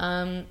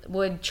 Yeah.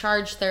 Would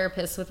charge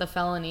therapists with a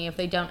felony if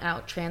they don't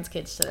out trans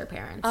kids to their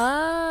parents.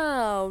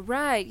 Oh,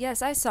 right.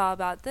 Yes, I saw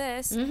about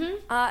this.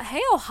 Mm-hmm.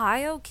 Hey,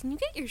 Ohio, can you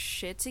get your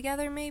shit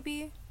together,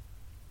 maybe?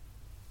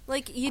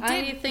 Like, you did...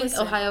 I think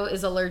listen. Ohio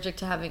is allergic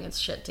to having its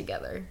shit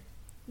together.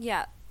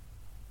 Yeah.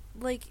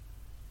 Like,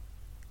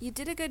 you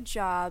did a good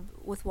job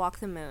with Walk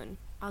the Moon.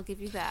 I'll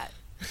give you that.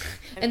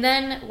 And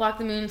then Walk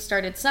the Moon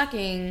started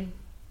sucking.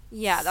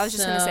 Yeah, I was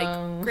just going to say,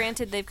 So-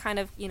 granted, they've kind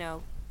of,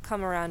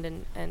 come around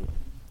and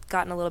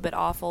gotten a little bit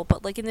awful,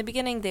 but, like, in the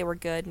beginning, they were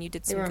good, and you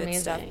did They some were good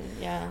amazing. stuff.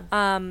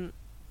 Yeah.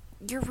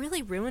 You're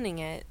really ruining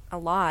it a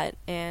lot,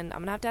 and I'm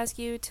going to have to ask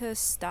you to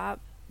stop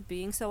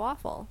being so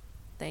awful.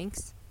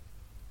 Thanks.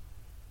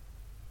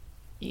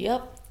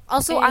 Yep.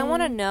 Also, I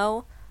want to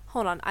know,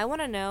 hold on, I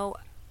want to know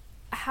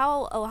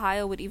how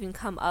Ohio would even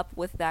come up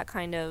with that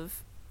kind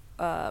of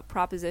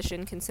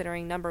proposition,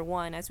 considering, number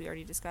one, as we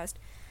already discussed,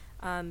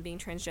 being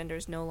transgender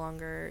is no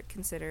longer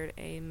considered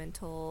a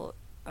mental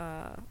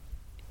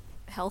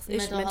health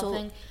issue. Mental health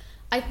thing.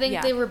 I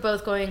think they were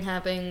both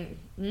happening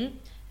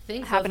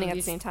Happening at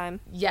the same time.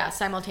 Yeah,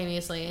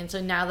 simultaneously. And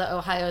so now the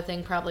Ohio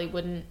thing probably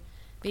wouldn't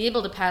be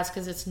able to pass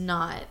because it's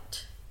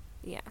not.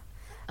 Yeah.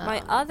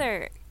 My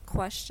other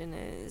question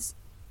is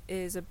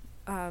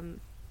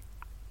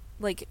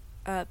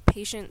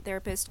patient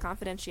therapist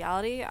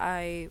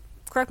confidentiality.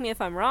 Correct me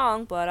if I'm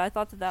wrong, but I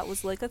thought that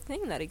was like a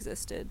thing that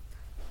existed.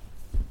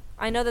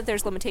 I know that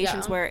there's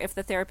limitations where if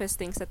the therapist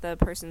thinks that the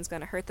person's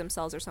going to hurt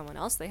themselves or someone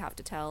else, they have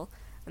to tell,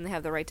 and they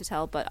have the right to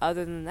tell. But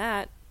other than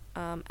that,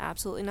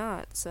 absolutely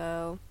not.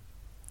 So,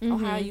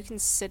 Ohio, you can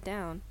sit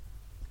down.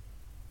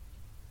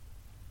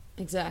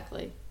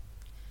 Exactly.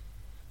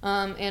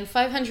 And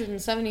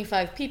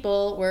 575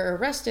 people were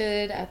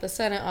arrested at the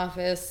Senate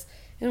office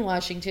in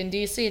Washington,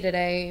 D.C.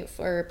 today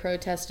for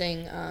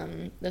protesting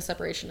the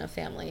separation of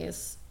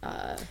families.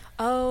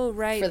 Oh,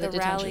 right, For the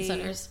detention rally.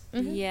 centers.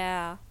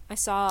 Yeah. I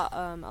saw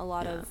a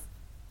lot of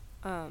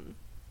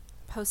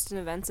posts and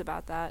events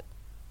about that.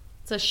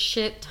 It's a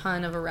shit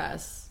ton of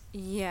arrests.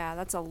 Yeah,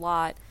 that's a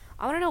lot.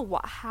 I want to know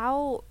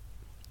how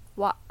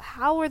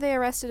were they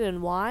arrested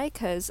and why?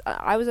 Because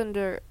I was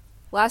under...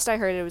 Last I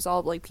heard, it was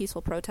all, like,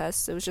 peaceful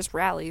protests. It was just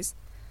rallies.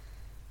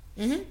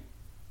 Mm-hmm.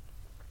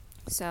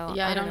 So,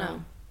 Yeah, I don't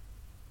know.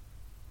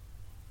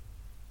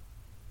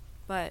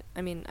 But,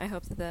 I mean, I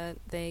hope that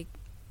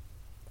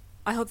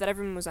I hope that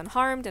everyone was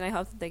unharmed, and I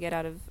hope that they get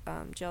out of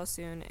jail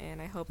soon,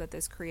 and I hope that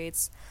this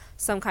creates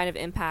some kind of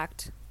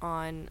impact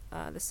on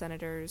the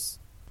senators.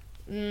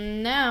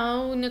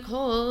 Now,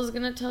 Nicole's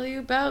going to tell you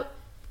about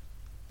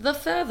the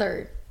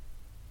feather.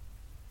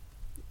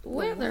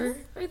 Weather?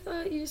 I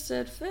thought you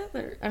said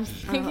feather. I'm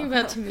thinking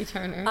about Timmy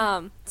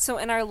Turner. So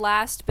in our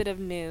last bit of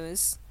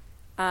news,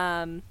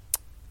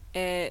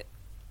 it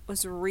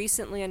was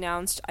recently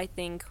announced, I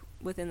think,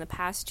 within the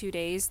past 2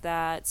 days,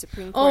 that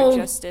Supreme Court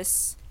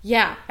Justice...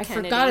 Yeah, I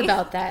Kennedy. forgot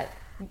about that.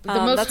 The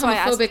most that's why I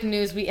homophobic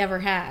news we ever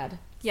had.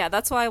 Yeah,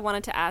 that's why I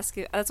wanted to ask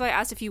you. That's why I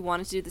asked if you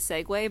wanted to do the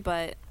segue,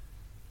 but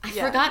I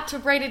forgot to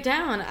write it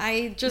down.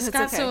 I just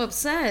got so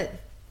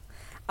upset.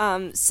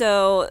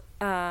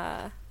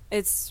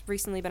 It's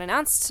recently been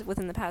announced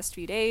within the past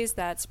few days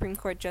that Supreme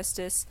Court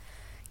Justice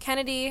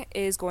Kennedy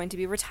is going to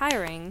be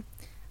retiring.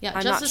 Yeah,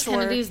 I'm Justice not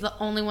sure. Kennedy is the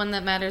only one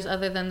that matters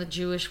other than the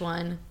Jewish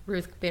one,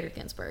 Ruth Bader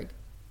Ginsburg.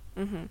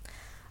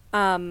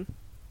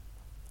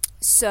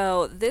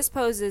 So this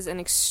poses an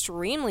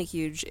extremely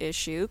huge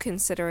issue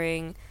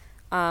considering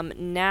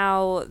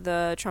now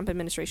the Trump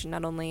administration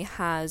not only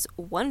has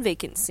one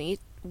vacant seat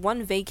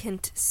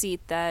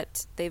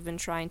that they've been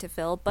trying to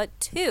fill, but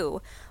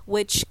two,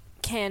 which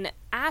can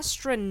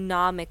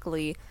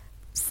astronomically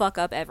fuck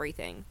up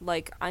everything.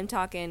 Like, I'm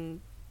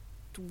talking,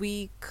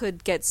 we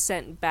could get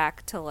sent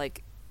back to,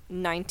 like,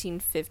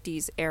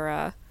 1950s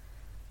era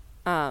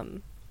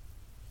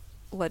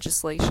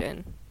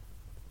legislation.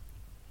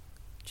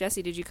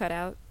 Jesse, did you cut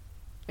out?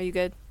 Are you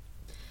good?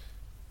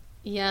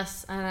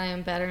 Yes, and I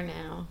am better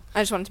now.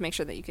 I just wanted to make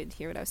sure that you could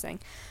hear what I was saying.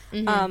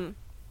 Mm-hmm.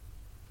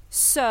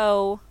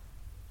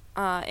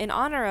 In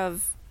honor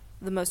of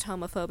the most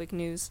homophobic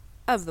news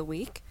of the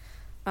week,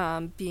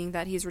 being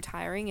that he's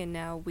retiring and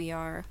now we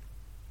are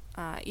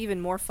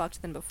even more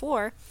fucked than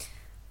before,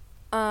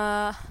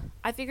 I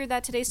figured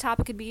that today's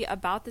topic could be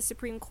about the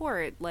Supreme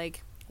Court,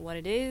 like what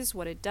it is,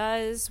 what it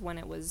does, when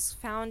it was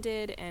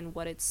founded, and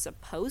what it's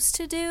supposed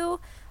to do.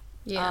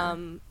 Yeah.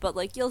 But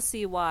like you'll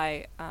see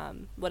why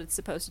what it's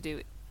supposed to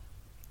do,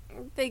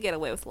 they get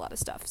away with a lot of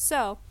stuff.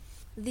 So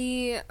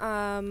the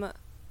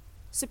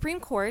Supreme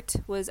Court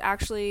was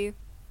actually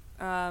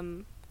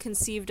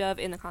conceived of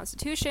in the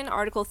Constitution.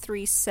 Article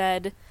 3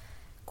 said,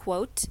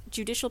 quote,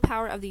 "Judicial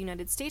power of the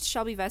United States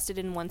shall be vested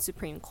in one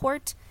Supreme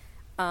Court."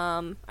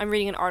 I'm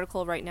reading an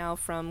article right now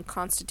from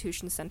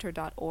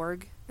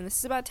constitutioncenter.org, and this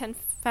is about 10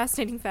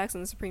 fascinating facts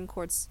on the Supreme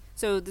Court's.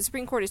 So the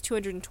Supreme Court is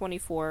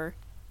 224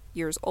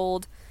 years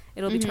old.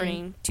 It'll be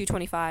turning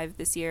 225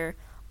 this year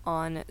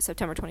on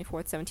September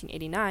 24th,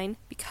 1789,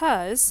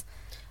 because...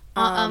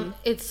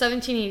 it's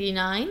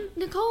 1789,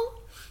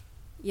 Nicole?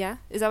 Yeah?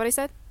 Is that what I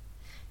said?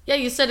 Yeah,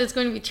 you said it's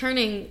going to be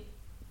turning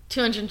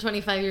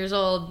 225 years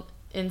old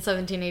in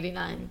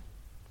 1789.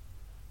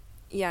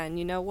 Yeah, and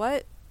you know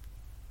what?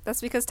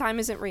 That's because time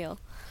isn't real.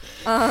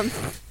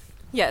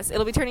 Yes,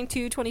 it'll be turning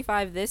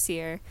 225 this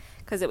year,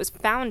 because it was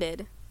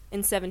founded in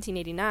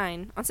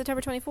 1789 on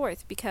September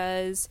 24th,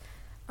 because...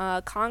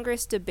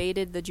 Congress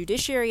debated the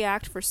Judiciary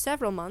Act for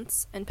several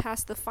months and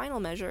passed the final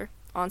measure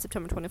on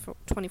September 24th,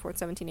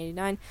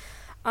 1789.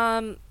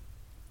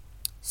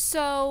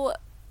 So,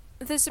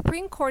 the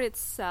Supreme Court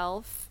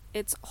itself,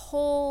 its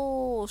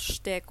whole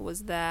shtick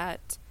was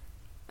that,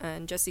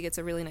 and Jesse gets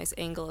a really nice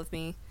angle of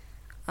me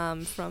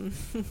from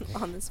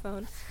on this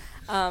phone.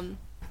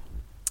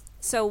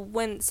 So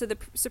the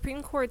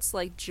Supreme Court's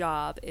like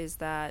job is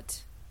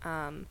that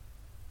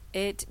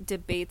it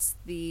debates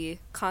the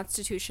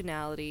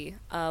constitutionality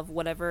of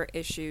whatever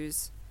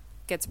issues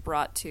gets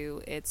brought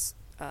to its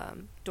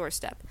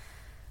doorstep.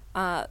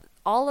 The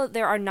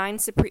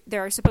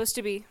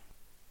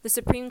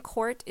Supreme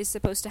Court is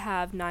supposed to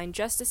have 9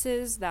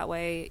 justices. That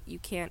way you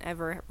can't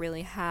ever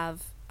really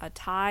have a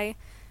tie.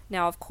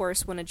 Now, of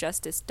course, when a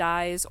justice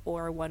dies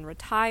or one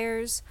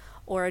retires,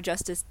 or a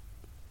justice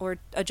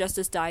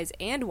dies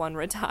and one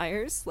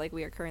retires, like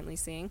we are currently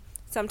seeing,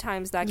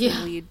 sometimes that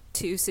can lead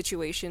to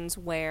situations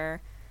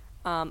where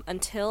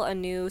until a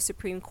new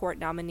Supreme Court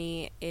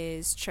nominee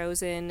is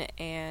chosen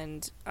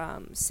and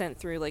sent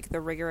through like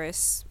the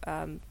rigorous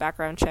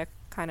background check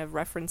kind of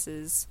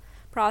references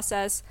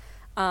process,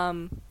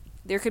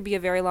 there could be a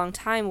very long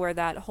time where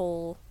that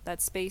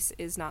space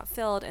is not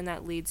filled, and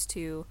that leads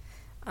to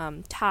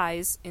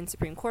ties in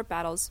Supreme Court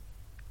battles,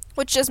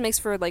 which just makes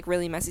for like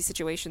really messy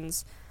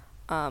situations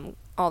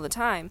all the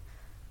time.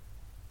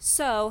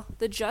 So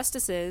the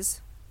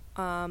justices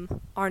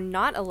are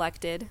not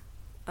elected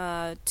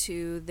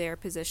to their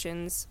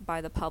positions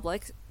by the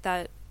public.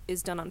 That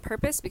is done on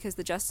purpose because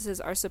the justices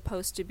are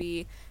supposed to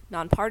be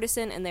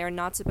nonpartisan, and they are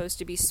not supposed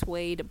to be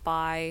swayed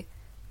by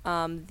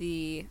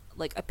the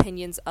like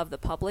opinions of the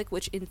public,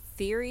 which in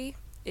theory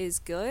is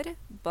good,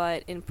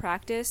 but in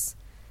practice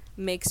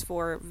makes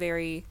for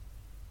very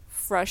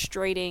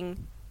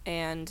frustrating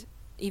and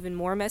even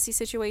more messy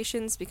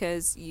situations,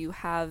 because you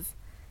have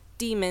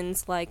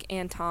demons like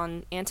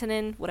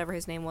Antonin, whatever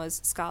his name was,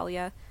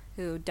 Scalia,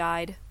 who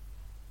died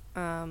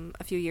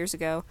a few years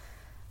ago,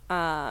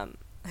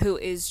 who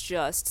is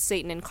just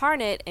Satan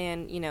incarnate,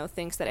 and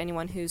thinks that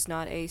anyone who's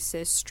not a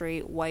cis,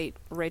 straight, white,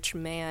 rich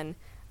man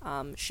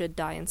should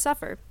die and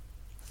suffer.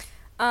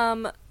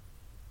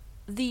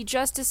 The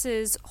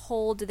justices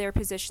hold their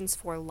positions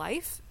for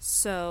life,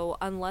 so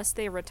unless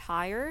they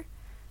retire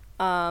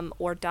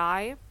or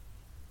die,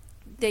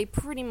 they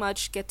pretty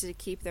much get to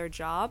keep their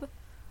job.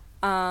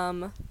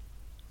 I'm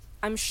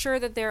sure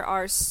that there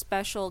are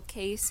special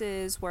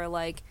cases where,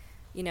 like,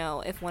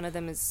 if one of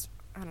them is,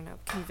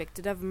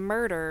 convicted of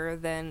murder,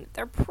 then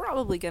they're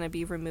probably going to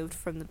be removed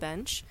from the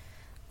bench.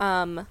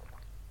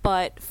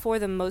 But for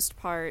the most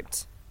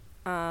part,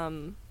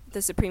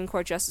 the Supreme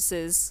Court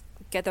justices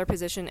get their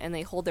position and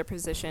they hold their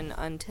position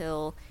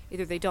until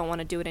either they don't want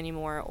to do it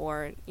anymore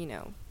or,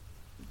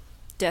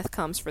 death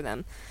comes for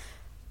them.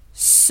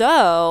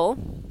 So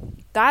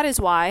that is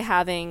why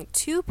having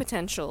 2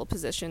 potential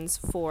positions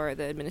for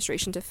the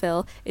administration to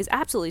fill is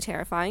absolutely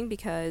terrifying,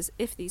 because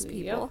if these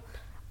people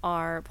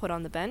are put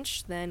on the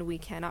bench, then we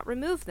cannot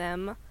remove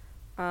them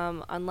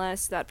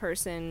unless that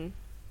person,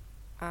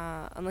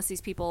 unless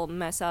these people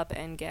mess up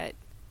and get,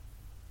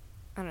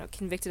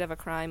 convicted of a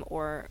crime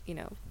or,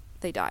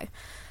 they die.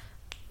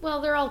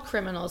 Well, they're all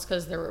criminals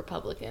because they're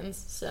Republicans,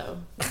 so.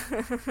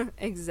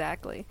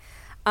 Exactly.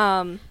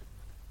 But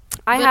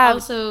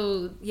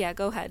also, yeah,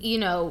 go ahead.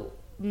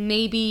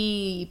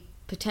 Maybe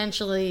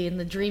potentially in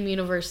the dream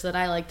universe that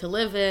I like to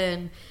live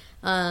in,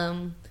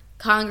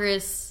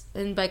 Congress,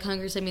 and by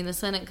Congress I mean the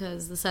Senate,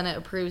 because the Senate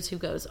approves who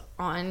goes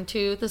on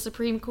to the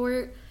Supreme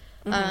Court,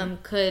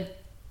 could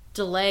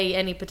delay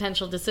any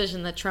potential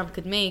decision that Trump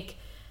could make,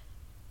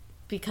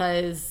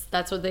 because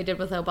that's what they did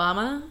with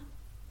Obama.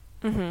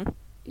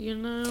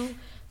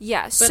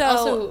 Yeah, but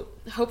also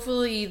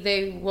hopefully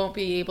they won't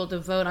be able to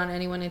vote on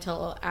anyone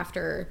until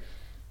after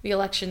the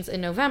elections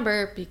in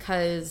November,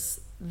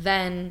 because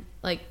then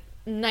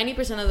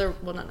 90% of the,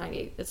 well, not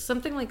 98, it's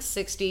something like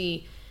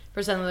 60%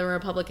 of the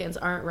Republicans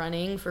aren't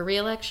running for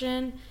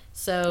re-election.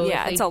 So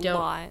yeah, it's a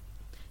lot.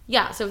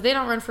 Yeah, so if they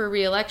don't run for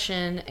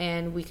re-election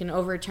and we can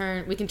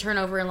turn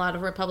over a lot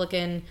of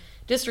Republican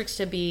districts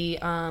to be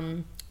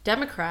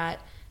Democrat,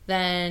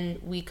 then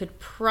we could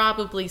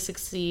probably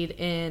succeed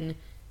in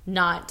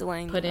not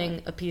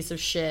putting a piece of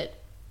shit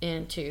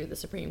into the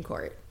Supreme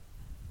Court.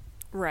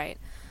 Right.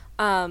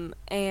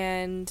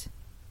 And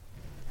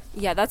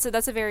yeah, that's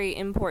a very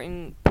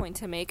important point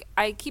to make.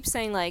 I keep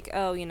saying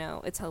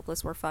it's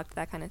hopeless, we're fucked,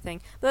 that kind of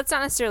thing. But that's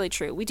not necessarily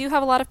true. We do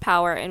have a lot of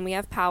power, and we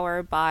have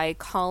power by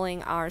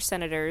calling our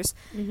senators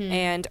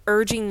and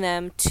urging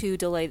them to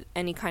delay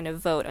any kind of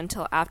vote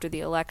until after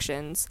the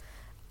elections.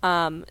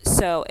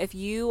 So if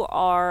you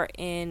are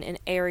in an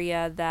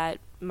area that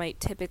might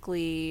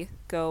typically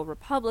go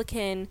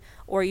Republican,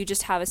 or you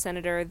just have a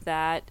senator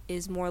that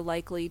is more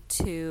likely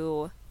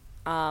to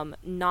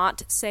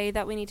not say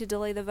that we need to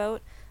delay the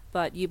vote,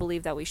 but you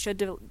believe that we should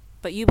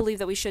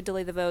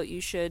delay the vote,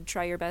 you should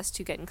try your best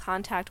to get in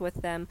contact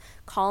with them.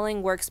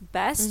 Calling works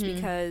best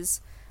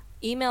because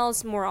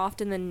emails, more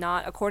often than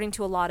not, according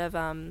to a lot of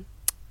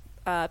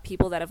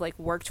people that have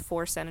worked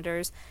for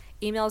senators,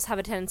 emails have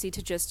a tendency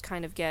to just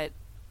kind of get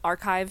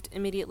archived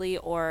immediately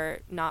or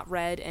not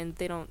read, and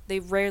they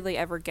rarely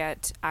ever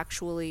get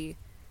actually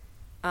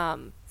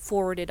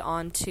forwarded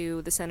on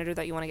to the senator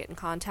that you want to get in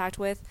contact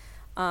with.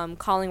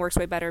 Calling works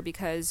way better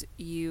because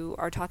you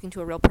are talking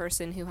to a real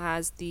person who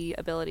has the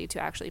ability to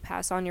actually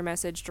pass on your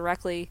message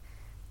directly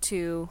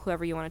to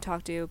whoever you want to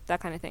talk to, that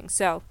kind of thing.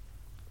 So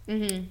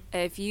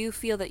if you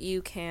feel that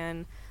you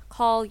can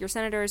call your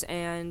senators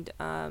and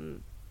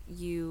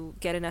you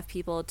get enough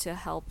people to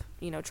help,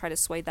 try to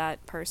sway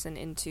that person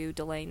into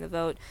delaying the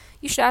vote,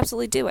 you should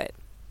absolutely do it.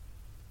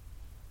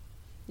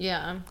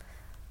 Yeah.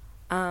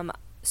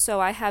 So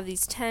I have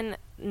these 10...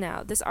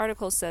 Now, this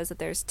article says that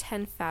there's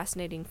 10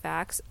 fascinating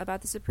facts about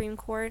the Supreme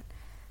Court.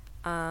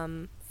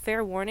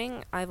 Fair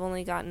warning, I've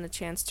only gotten a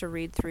chance to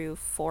read through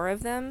 4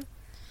 of them.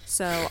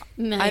 So,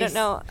 nice. I don't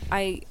know.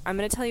 I'm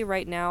going to tell you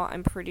right now,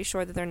 I'm pretty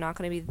sure that they're not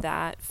going to be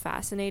that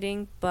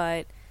fascinating,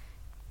 but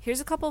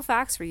here's a couple of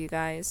facts for you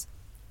guys.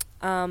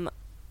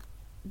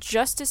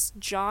 Justice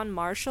John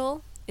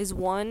Marshall is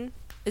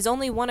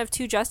only one of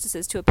 2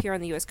 justices to appear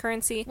on the U.S.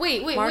 currency.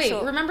 Wait.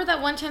 Remember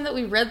that one time that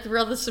we read through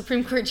all the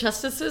Supreme Court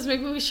justices?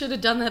 Maybe we should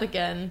have done that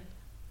again.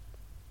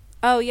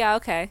 Oh, yeah,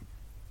 okay.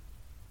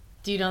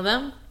 Do you know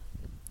them?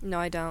 No,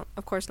 I don't.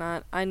 Of course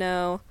not. I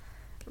know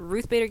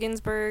Ruth Bader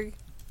Ginsburg.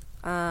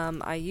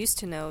 I used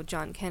to know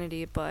John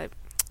Kennedy, but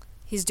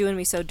he's doing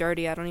me so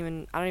dirty. I don't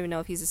even know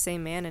if he's the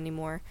same man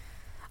anymore.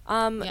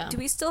 Yeah. Do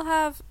we still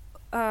have...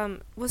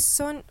 was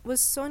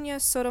Sonia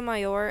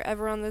Sotomayor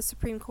ever on the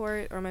Supreme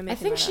Court, or am I making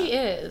I think that she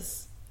up?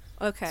 is.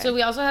 Okay. So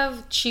we also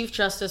have Chief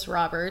Justice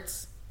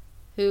Roberts,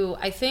 who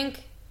I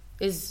think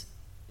is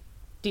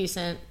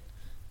decent.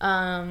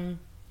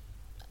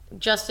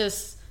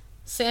 Justice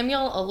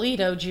Samuel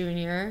Alito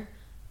Jr.,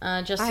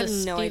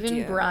 Justice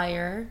Stephen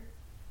Breyer,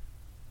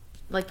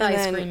 like the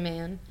ice cream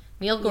man,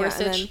 Neil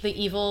Gorsuch, the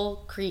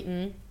evil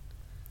cretin.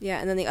 Yeah,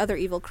 and then the other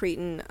evil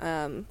cretin,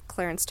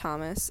 Clarence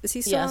Thomas. Is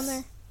he still on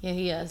there? Yeah,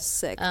 he is.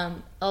 Sick.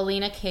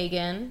 Alina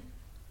Kagan,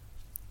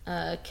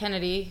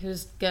 Kennedy,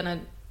 who's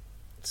gonna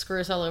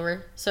screw us all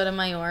over,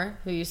 Sotomayor,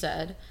 who you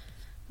said,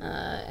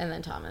 and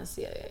then Thomas.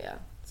 Yeah.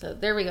 So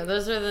there we go.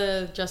 Those are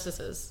the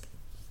justices.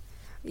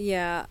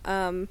 Yeah,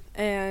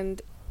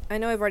 and I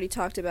know I've already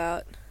talked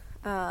about,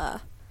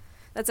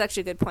 that's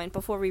actually a good point,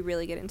 before we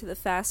really get into the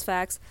fast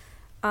facts.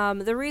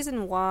 The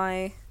reason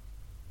why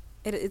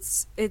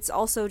it's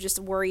also just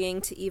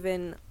worrying to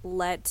even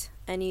let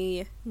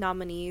any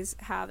nominees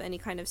have any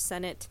kind of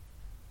Senate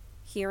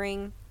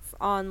hearing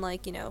on,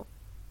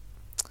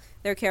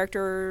 their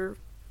character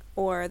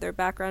or their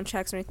background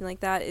checks or anything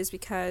like that is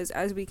because,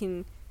 as we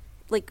can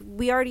like,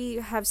 we already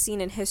have seen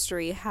in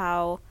history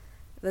how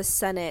the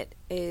Senate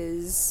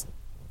is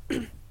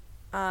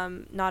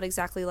not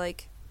exactly,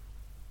 like,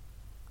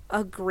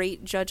 a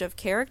great judge of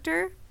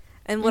character.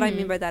 And what I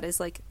mean by that is,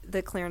 like,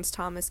 the Clarence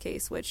Thomas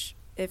case, which,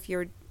 if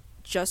you're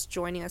just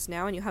joining us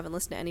now and you haven't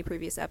listened to any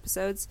previous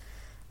episodes,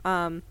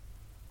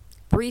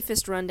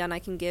 briefest rundown I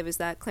can give is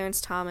that Clarence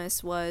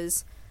Thomas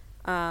was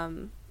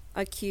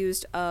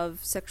accused of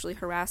sexually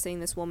harassing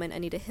this woman,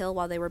 Anita Hill,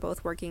 while they were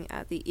both working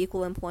at the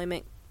Equal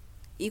Employment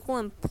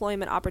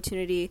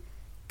Opportunity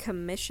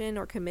Commission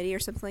or Committee or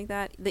something like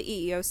that, the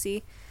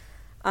EEOC.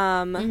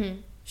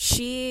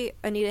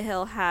 Anita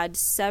Hill, had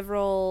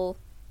several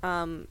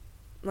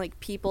like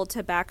people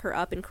to back her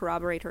up and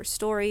corroborate her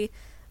story.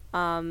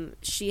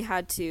 She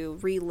had to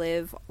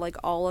relive like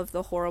all of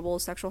the horrible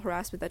sexual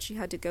harassment that she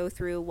had to go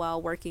through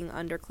while working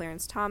under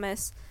Clarence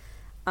Thomas.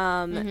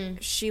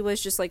 She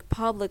was just like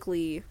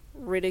publicly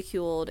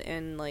ridiculed,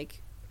 and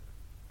like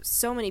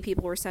so many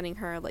people were sending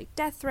her like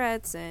death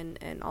threats and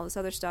all this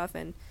other stuff.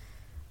 And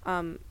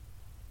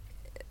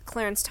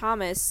Clarence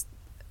Thomas,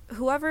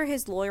 whoever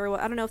his lawyer was,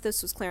 I don't know if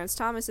this was Clarence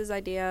Thomas's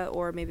idea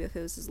or maybe if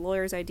it was his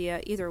lawyer's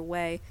idea, either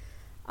way,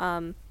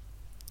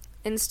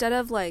 instead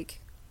of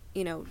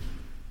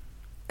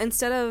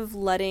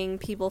letting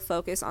people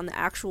focus on the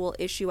actual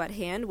issue at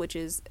hand, which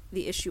is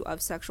the issue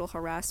of sexual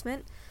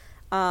harassment,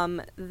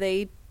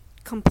 they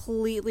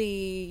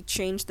completely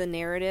changed the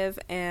narrative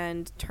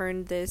and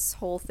turned this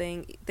whole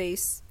thing.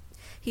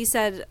 He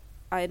said,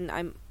 I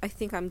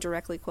think I'm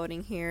directly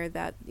quoting here,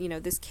 that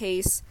this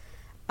case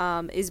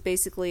is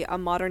basically a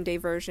modern day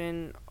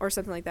version or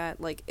something like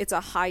that. Like, it's a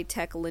high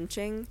tech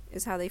lynching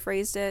is how they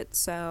phrased it.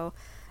 So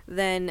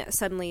then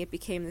suddenly it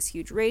became this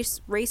huge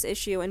race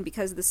issue, and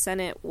because the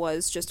Senate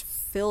was just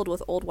filled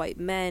with old white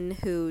men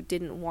who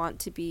didn't want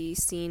to be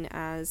seen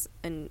as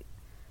an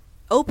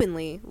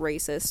openly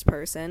racist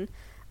person,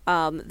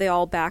 they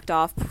all backed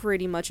off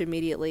pretty much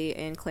immediately,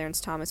 and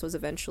Clarence Thomas was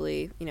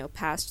eventually,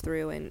 passed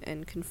through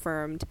and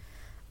confirmed,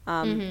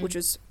 which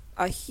was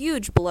a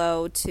huge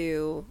blow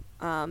to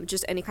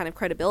just any kind of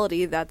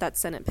credibility that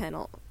Senate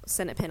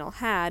panel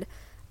had.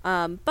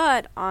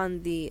 But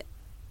on the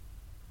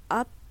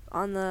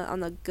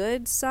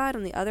good side,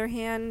 on the other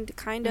hand,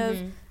 kind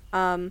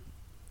of,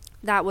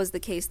 that was the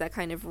case that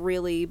kind of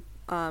really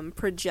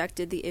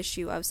projected the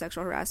issue of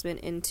sexual harassment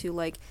into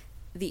like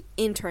the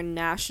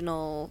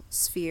international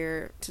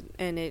sphere,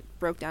 and it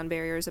broke down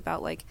barriers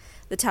about like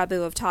the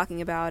taboo of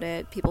talking about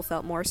it. People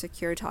felt more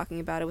secure talking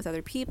about it with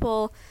other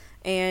people,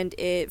 and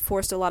it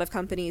forced a lot of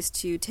companies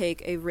to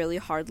take a really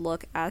hard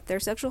look at their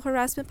sexual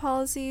harassment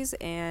policies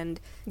and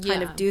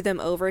kind of do them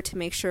over to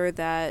make sure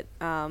that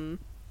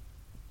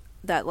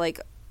that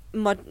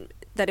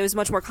it was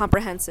much more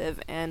comprehensive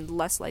and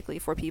less likely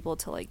for people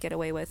to like get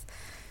away with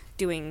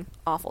doing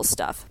awful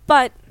stuff.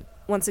 But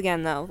once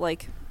again, though,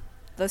 like,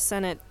 the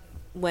Senate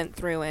went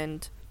through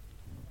and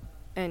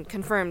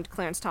confirmed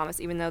Clarence Thomas,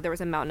 even though there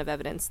was a mountain of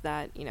evidence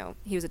that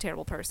he was a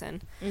terrible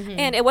person.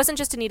 And it wasn't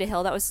just Anita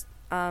Hill that was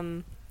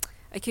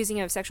accusing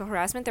him of sexual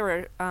harassment. There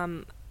were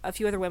a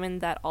few other women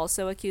that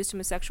also accused him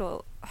of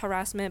sexual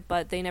harassment,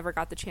 but they never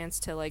got the chance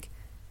to like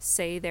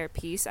say their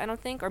piece, I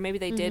don't think, or maybe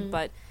they did.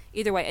 But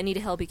either way,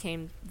 Anita Hill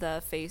became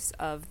the face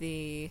of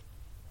the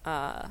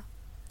whole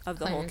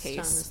case.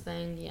 Thomas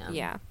thing,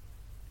 yeah.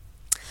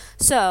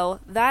 So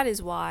that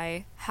is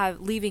why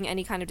leaving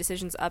any kind of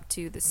decisions up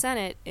to the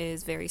Senate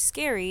is very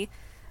scary,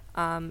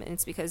 and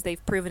it's because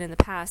they've proven in the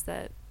past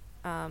that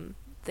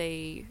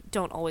they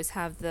don't always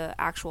have the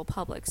actual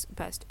public's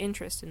best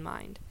interest in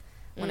mind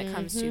when it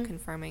comes to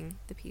confirming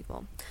the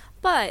people.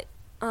 But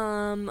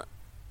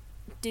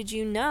did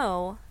you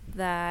know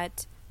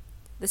that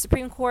the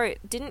Supreme Court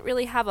didn't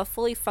really have a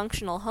fully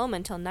functional home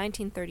until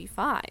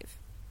 1935?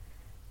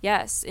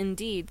 Yes,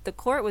 indeed. The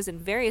court was in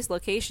various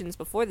locations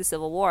before the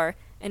Civil War,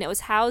 and it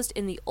was housed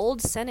in the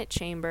old Senate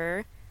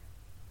chamber.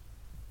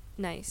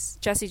 Nice.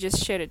 Jesse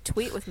just shared a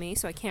tweet with me,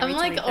 so I can't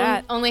read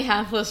that. Only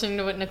half listening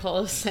to what Nicole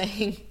is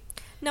saying.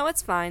 No,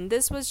 it's fine.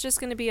 This was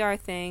just going to be our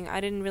thing. I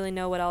didn't really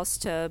know what else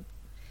to.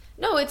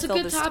 No, it's a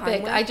good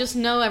topic. I just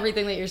know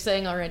everything that you're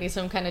saying already,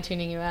 so I'm kind of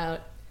tuning you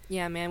out.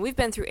 Yeah, man. We've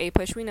been through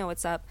APUSH. We know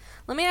what's up.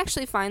 Let me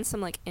actually find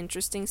some like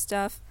interesting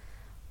stuff.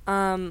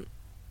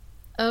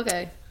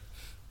 Okay.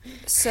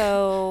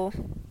 So,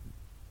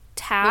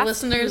 Taft. The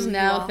listeners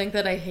now think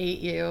that I hate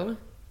you.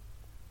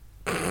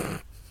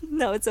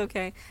 No, it's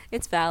okay.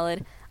 It's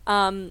valid.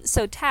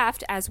 So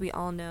Taft, as we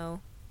all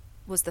know,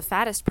 was the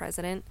fattest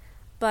president,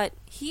 but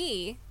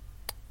he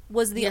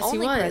was the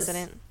only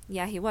president.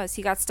 Yeah, he was.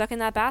 He got stuck in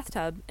that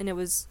bathtub, and it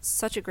was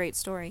such a great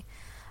story.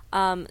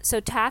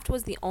 So Taft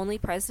was the only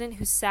president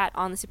who sat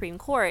on the Supreme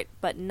Court,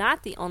 but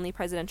not the only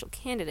presidential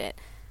candidate.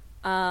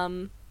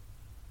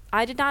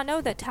 I did not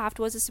know that Taft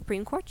was a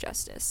Supreme Court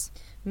justice.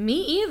 Me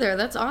either.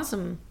 That's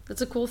awesome. That's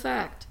a cool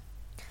fact.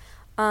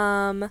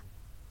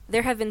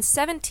 There have been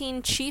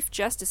 17 chief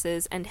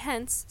justices and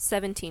hence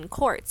 17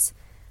 courts.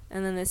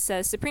 And then this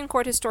says, Supreme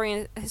Court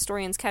historians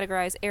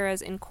categorize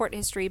eras in court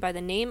history by the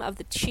name of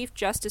the chief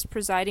justice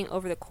presiding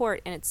over the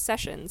court and its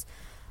sessions.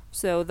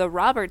 So the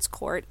Roberts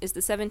Court is the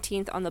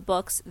 17th on the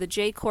books. The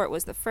Jay Court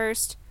was the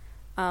first.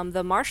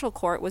 The Marshall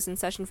Court was in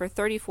session for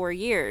 34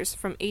 years,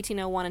 from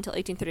 1801 until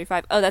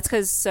 1835. Oh, that's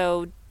because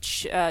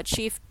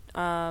Chief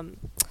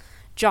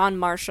John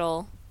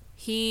Marshall,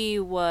 he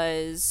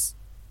was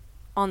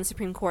on the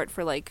Supreme Court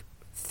for like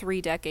 3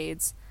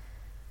 decades.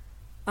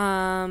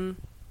 The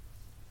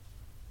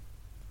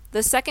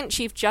second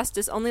Chief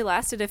Justice only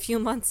lasted a few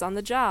months on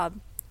the job.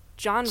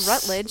 John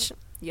Rutledge.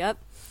 Yep.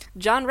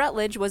 John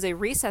Rutledge was a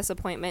recess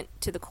appointment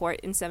to the court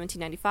in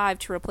 1795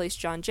 to replace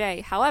John Jay.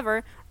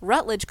 However,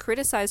 Rutledge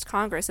criticized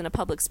Congress in a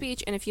public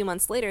speech, and a few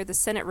months later, the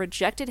Senate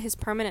rejected his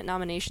permanent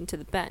nomination to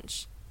the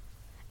bench.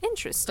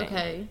 Interesting.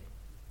 Okay.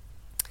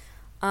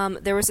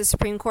 There was a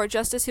Supreme Court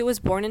justice who was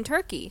born in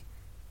Turkey.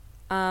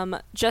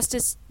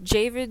 Justice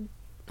Javid,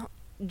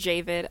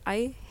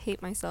 I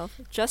hate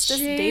myself. Justice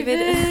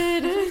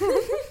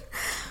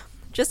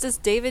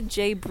David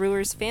J.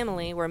 Brewer's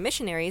family were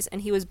missionaries,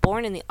 and he was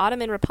born in the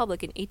Ottoman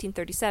Republic in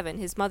 1837.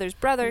 His mother's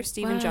brother,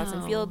 Stephen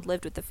Johnson Field,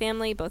 lived with the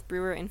family. Both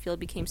Brewer and Field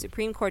became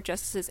Supreme Court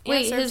justices. And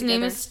Wait, served his name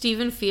together. is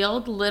Stephen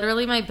Field?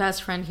 Literally, my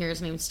best friend here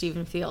is named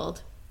Stephen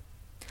Field.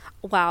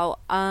 Wow.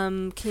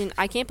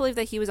 I can't believe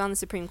that he was on the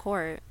Supreme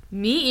Court.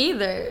 Me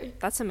either.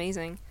 That's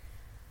amazing.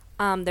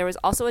 There was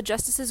also a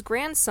justice's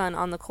grandson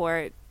on the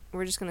court.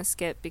 We're just going to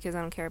skip because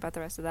I don't care about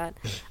the rest of that.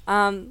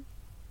 And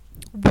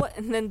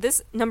then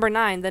this, number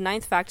 9, the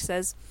 9th fact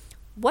says,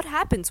 what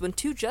happens when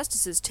 2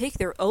 justices take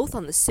their oath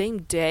on the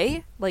same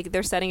day? Like,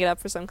 they're setting it up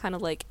for some kind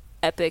of, like,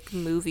 epic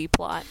movie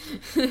plot.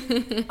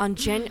 On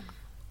January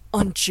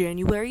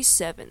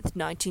 7th,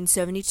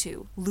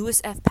 1972,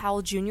 Lewis F.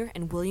 Powell Jr.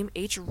 and William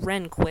H.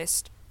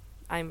 Rehnquist,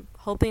 I'm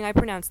hoping I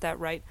pronounced that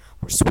right,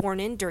 were sworn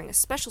in during a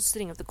special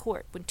sitting of the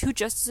court. When 2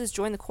 justices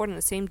join the court on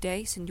the same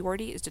day,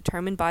 seniority is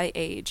determined by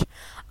age.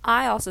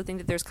 I also think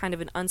that there's kind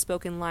of an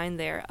unspoken line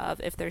there of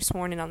if they're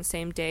sworn in on the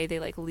same day, they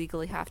like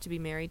legally have to be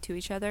married to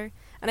each other.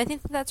 And I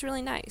think that that's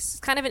really nice.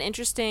 It's kind of an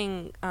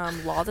interesting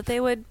law that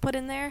they would put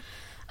in there.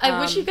 I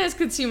wish you guys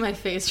could see my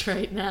face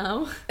right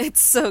now.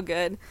 It's so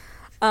good.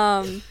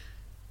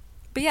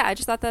 But yeah, I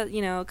just thought that,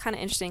 kind of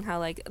interesting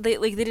how, they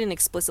didn't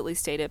explicitly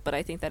state it, but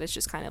I think that it's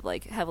just kind of,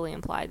 heavily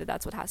implied that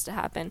that's what has to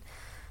happen.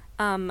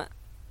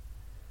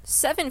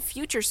 7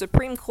 future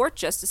Supreme Court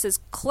justices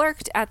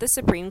clerked at the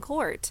Supreme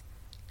Court.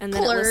 And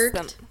then Clerked? it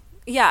lists them.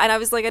 Yeah, and I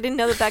was like, I didn't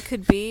know that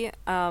could be,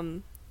 a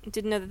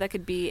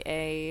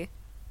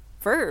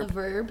verb. A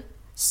verb?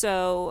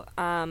 So,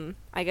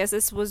 I guess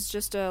this was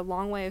just a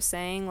long way of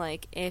saying,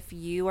 if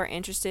you are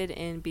interested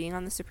in being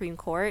on the Supreme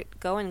Court,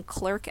 go and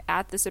clerk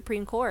at the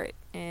Supreme Court,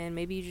 and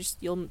maybe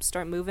you'll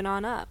start moving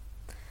on up.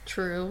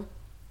 True.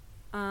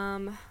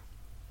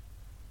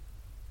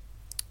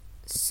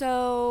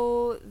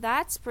 So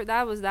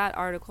that was that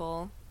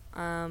article.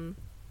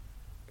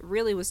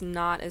 Really was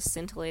not as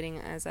scintillating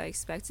as I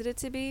expected it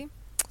to be.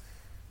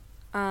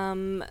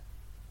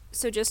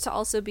 So just to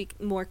also be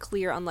more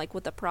clear on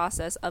what the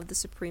process of the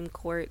Supreme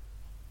Court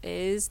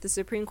is, the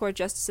Supreme Court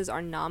justices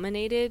are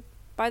nominated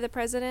by the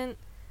president,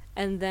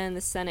 and then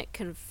the Senate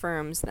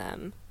confirms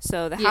them.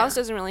 So the House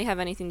doesn't really have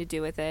anything to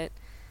do with it.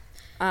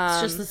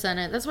 It's just the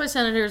Senate. That's why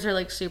senators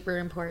are super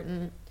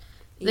important.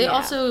 They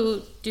also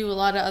do a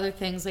lot of other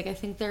things. I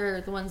think they're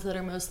the ones that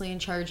are mostly in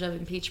charge of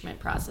impeachment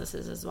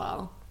processes as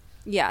well.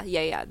 Yeah.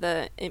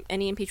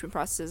 Any impeachment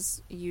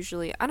process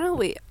usually... I don't know,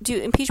 wait.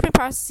 Do impeachment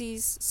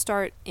processes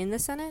start in the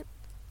Senate?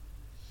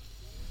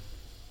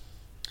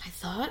 I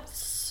thought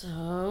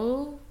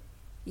so.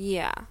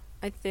 Yeah,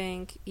 I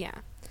think, yeah.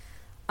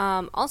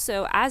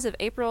 Also, as of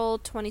April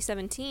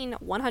 2017,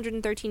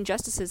 113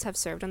 justices have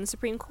served on the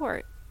Supreme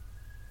Court.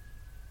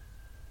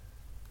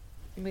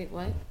 Wait,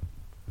 what?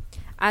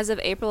 As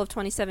of April of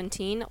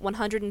 2017,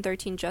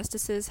 113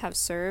 justices have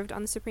served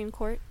on the Supreme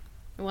Court.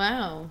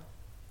 Wow.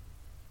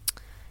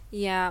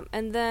 Yeah,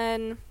 and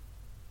then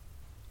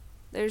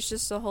there's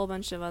just a whole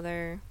bunch of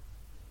other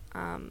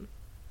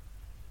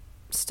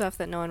stuff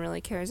that no one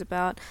really cares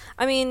about.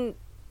 I mean,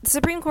 the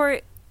Supreme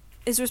Court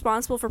is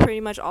responsible for pretty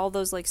much all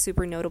those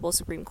super notable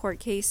Supreme Court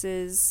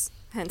cases,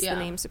 hence the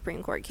name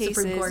Supreme Court cases.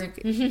 Supreme Court.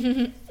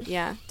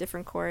 Yeah,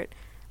 different court.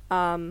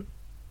 Anything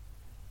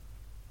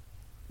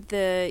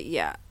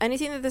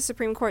that the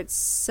Supreme Court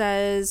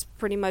says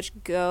pretty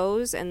much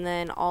goes, and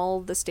then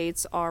all the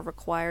states are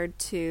required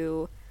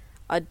to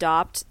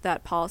adopt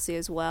that policy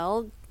as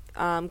well.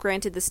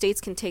 Granted, the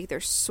states can take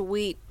their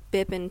sweet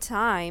bippin'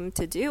 time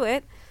to do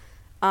it,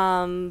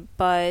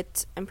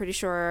 but I'm pretty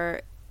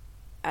sure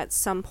at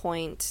some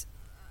point,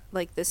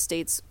 the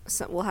states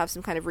will have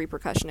some kind of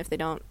repercussion if they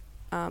don't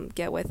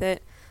get with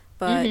it.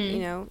 But,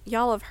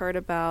 y'all have heard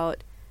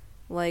about,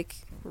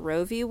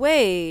 Roe v.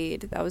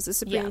 Wade. That was the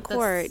Supreme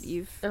Court.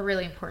 That's a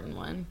really important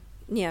one.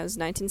 Yeah, it was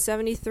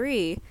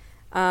 1973.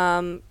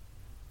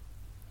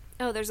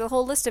 There's a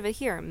whole list of it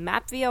here.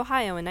 Mapp v.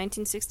 Ohio in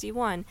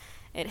 1961.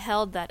 It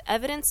held that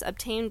evidence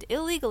obtained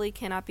illegally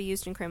cannot be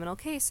used in criminal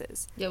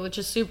cases. Yeah, which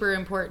is super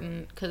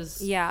important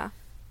because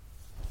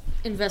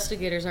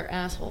investigators are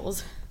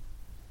assholes.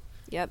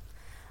 Yep.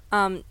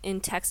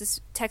 In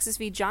Texas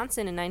v.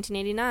 Johnson in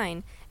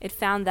 1989, it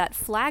found that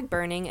flag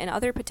burning and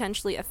other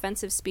potentially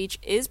offensive speech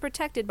is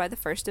protected by the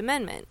First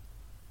Amendment.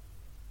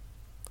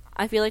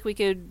 I feel like we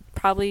could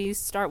probably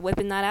start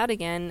whipping that out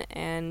again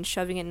and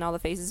shoving it in all the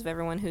faces of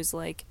everyone who's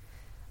like,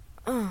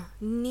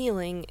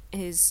 kneeling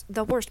is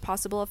the worst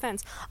possible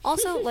offense.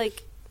 Also,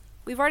 like,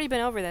 we've already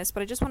been over this,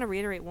 but I just want to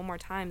reiterate one more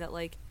time that,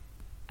 like,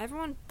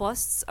 everyone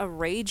busts a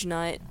rage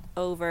nut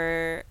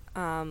over,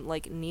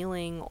 like,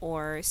 kneeling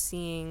or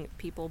seeing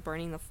people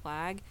burning the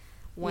flag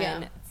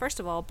when, first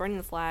of all, burning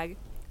the flag,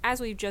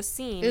 as we've just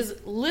seen, is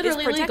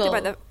literally protected legal.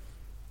 by the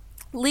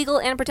legal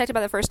and protected by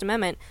the First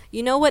Amendment.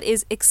 You know what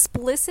is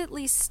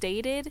explicitly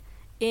stated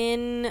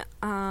in,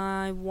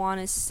 I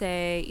want to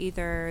say,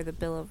 either the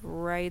Bill of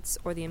Rights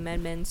or the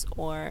amendments,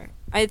 or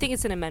I think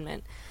it's an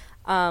amendment,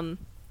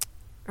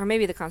 or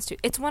maybe the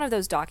Constitution. It's one of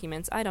those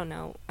documents. I don't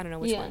know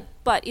which one.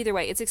 But either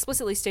way, it's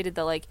explicitly stated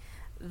that, like,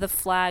 the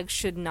flag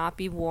should not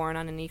be worn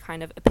on any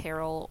kind of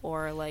apparel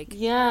or, like,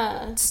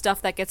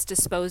 stuff that gets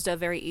disposed of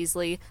very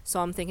easily.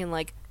 So I'm thinking,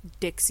 like,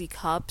 Dixie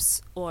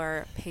cups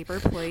or paper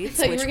plates.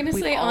 I thought you were going to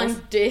say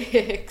on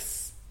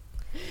dicks.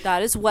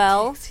 That as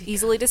well,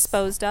 easily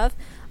disposed of.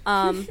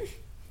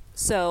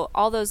 So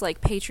all those,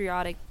 like,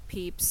 patriotic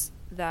peeps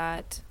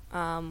that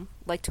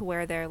like to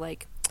wear their,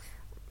 like,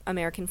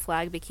 American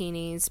flag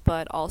bikinis,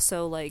 but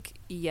also, like,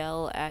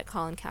 yell at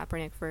Colin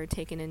Kaepernick for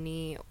taking a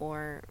knee,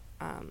 or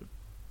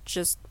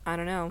just, I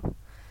don't know,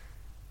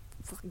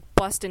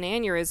 bust an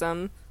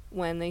aneurysm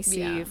when they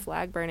see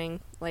flag burning.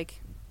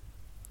 Like,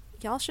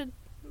 y'all should,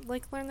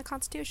 like, learn the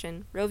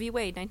Constitution. Roe v.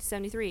 Wade,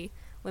 1973.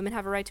 Women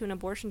have a right to an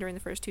abortion during the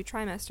first 2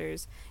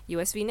 trimesters.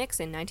 U.S. v.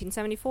 Nixon,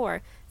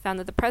 1974, found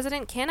that the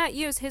president cannot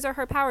use his or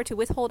her power to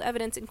withhold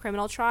evidence in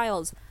criminal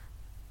trials.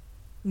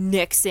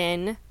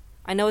 Nixon.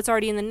 I know it's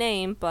already in the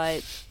name,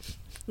 but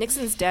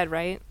Nixon's dead,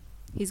 right?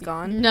 He's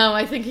gone? No,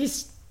 I think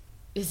is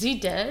he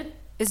dead?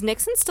 Is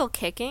Nixon still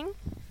kicking?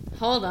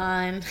 Hold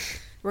on.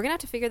 We're gonna have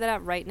to figure that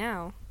out right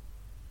now.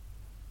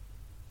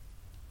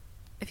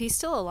 If he's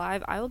still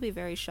alive, I will be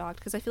very shocked,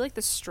 because I feel like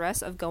the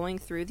stress of going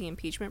through the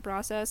impeachment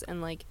process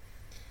and, like,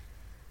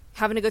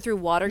 having to go through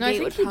Watergate.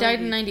 No, I think he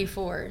died in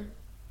 94.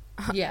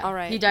 Yeah, all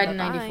right. He died in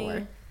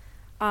 94.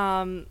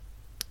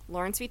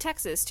 Lawrence v.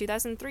 Texas,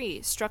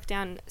 2003, struck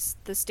down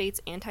the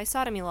state's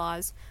anti-sodomy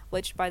laws,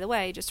 which, by the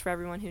way, just for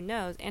everyone who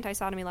knows,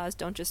 anti-sodomy laws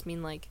don't just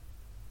mean, like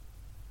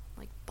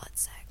butt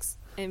sex.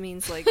 It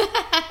means, like,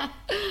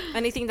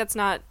 anything that's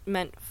not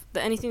meant,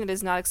 anything that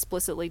is not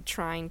explicitly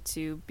trying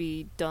to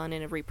be done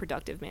in a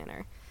reproductive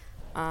manner.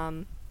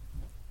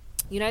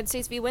 United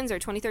States v. Windsor,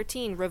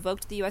 2013,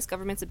 revoked the U.S.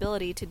 government's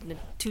ability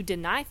to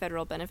deny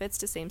federal benefits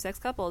to same-sex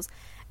couples.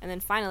 And then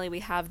finally, we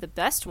have the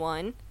best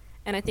one,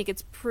 and I think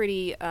it's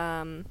pretty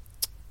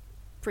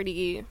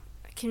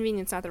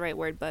convenient's not the right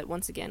word, but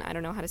once again, I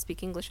don't know how to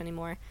speak English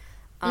anymore.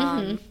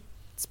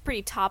 It's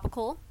pretty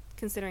topical,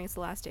 considering it's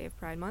the last day of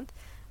Pride Month.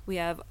 We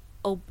have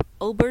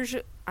Oberge,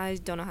 I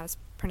don't know how to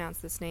pronounce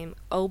this name,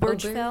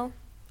 Obergefell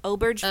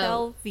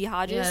v.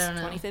 Hodges,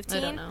 2015.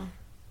 I don't know.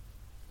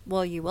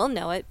 Well, you will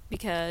know it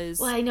because...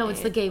 Well, I know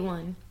it's the gay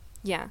one.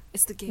 Yeah,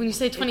 it's the gay one. When you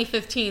say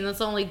 2015, that's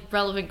the only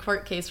relevant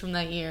court case from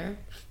that year.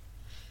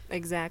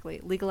 Exactly.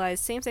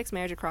 Legalized same-sex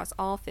marriage across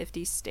all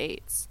 50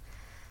 states.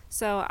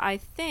 So I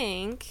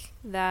think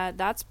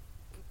that's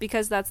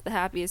because that's the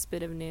happiest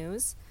bit of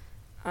news.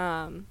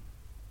 I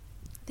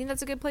think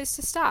that's a good place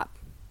to stop.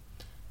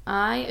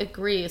 I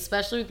agree,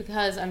 especially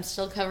because I'm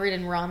still covered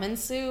in ramen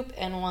soup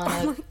and want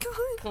to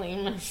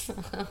clean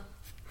myself.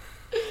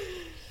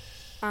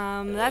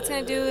 That's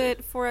going to do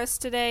it for us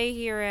today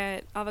here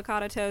at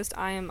Avocado Toast.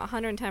 I am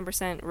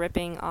 110%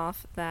 ripping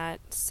off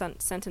that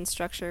sentence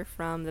structure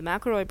from the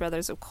McElroy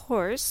brothers, of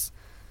course.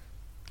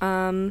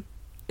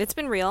 It's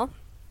been real.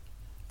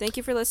 Thank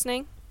you for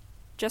listening.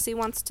 Jessie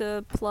wants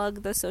to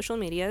plug the social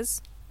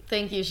medias.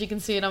 Thank you. She can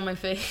see it on my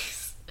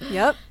face.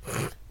 Yep.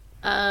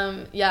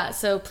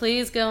 So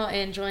please go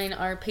and join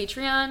our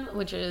Patreon,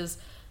 which is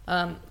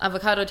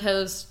Avocado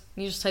Toast.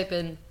 You just type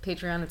in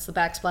Patreon, it's the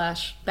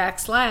backslash,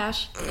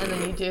 and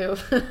then you do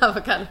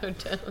Avocado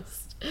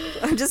Toast.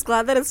 I'm just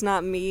glad that it's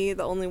not me,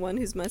 the only one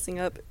who's messing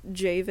up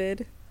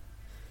Javid.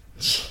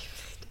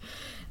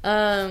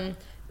 That's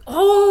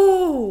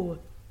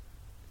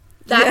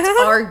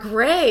our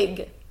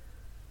Greg.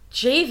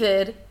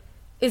 Javid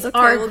is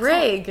our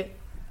Greg.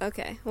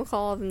 Okay, we'll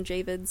call all of them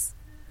Javids.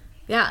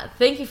 Yeah,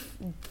 thank you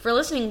for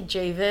listening,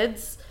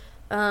 Javids.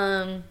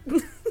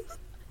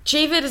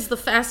 Javid is the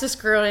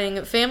fastest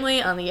growing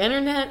family on the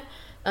internet.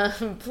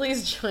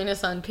 Please join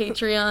us on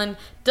Patreon.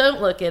 Don't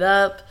look it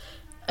up.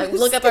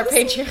 Look up our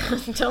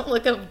Patreon. Don't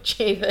look up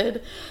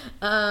Javid.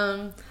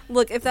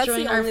 Look, if that's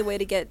the only way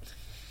to get...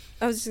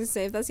 I was just going to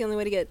say, if that's the only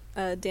way to get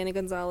Danny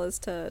Gonzalez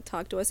to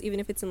talk to us, even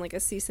if it's in, like, a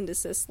cease and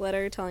desist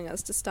letter telling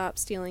us to stop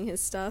stealing his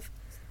stuff,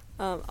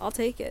 I'll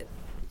take it.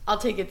 I'll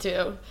take it,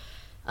 too.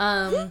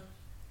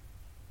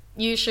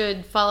 You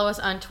should follow us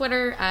on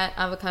Twitter at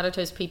Avocado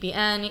Toast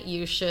PPN.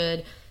 You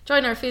should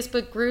join our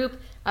Facebook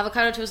group,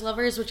 Avocado Toast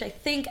Lovers, which I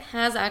think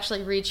has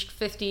actually reached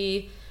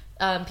 50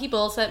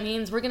 people, so that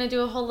means we're gonna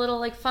do a whole little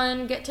like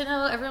fun get to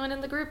know everyone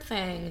in the group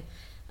thing.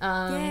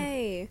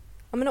 Yay!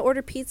 I'm gonna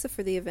order pizza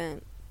for the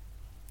event.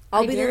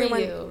 I dare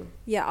you.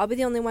 Yeah, I'll be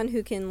the only one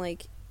who can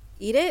like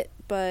eat it,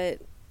 but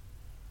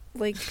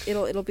like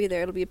it'll be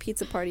there. It'll be a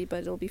pizza party,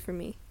 but it'll be for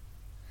me.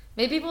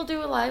 Maybe we'll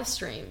do a live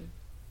stream.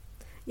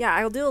 Yeah,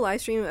 I'll do a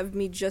live stream of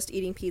me just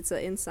eating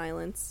pizza in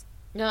silence.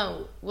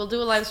 No, we'll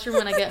do a live stream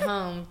when I get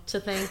home to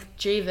thank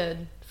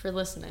Javid for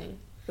listening.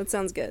 That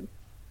sounds good.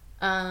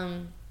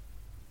 I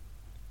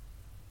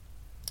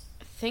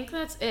think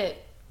that's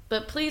it.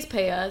 But please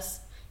pay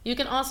us. You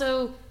can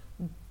also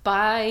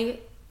buy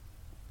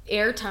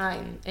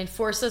airtime and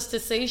force us to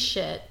say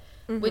shit,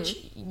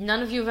 which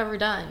none of you have ever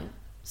done.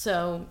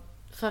 So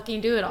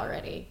fucking do it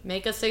already.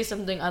 Make us say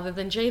something other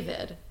than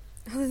Javid.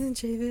 Other than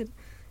Javid.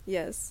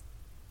 Yes.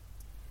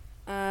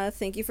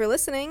 Thank you for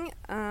listening.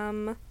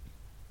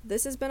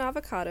 This has been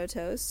Avocado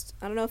Toast.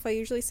 I don't know if I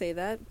usually say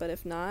that, but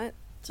if not,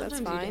 Sometimes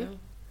that's fine. you do.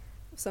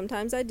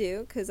 Sometimes I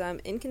do, because I'm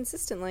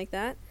inconsistent like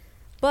that.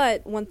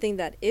 But one thing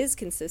that is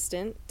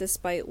consistent,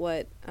 despite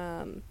what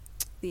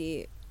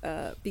the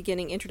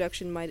beginning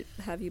introduction might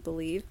have you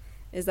believe,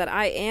 is that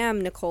I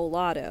am Nicole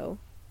Lotto.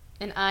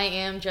 And I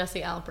am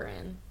Jesse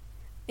Alperin.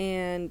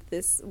 And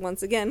this,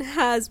 once again,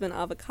 has been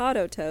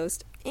Avocado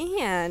Toast.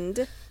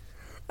 And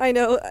I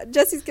know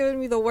Jesse's giving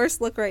me the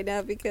worst look right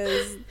now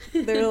because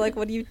they're like,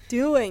 what are you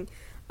doing?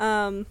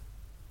 Then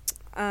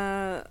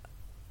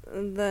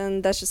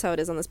that's just how it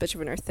is on this bitch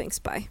of an earth. Thanks,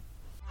 bye.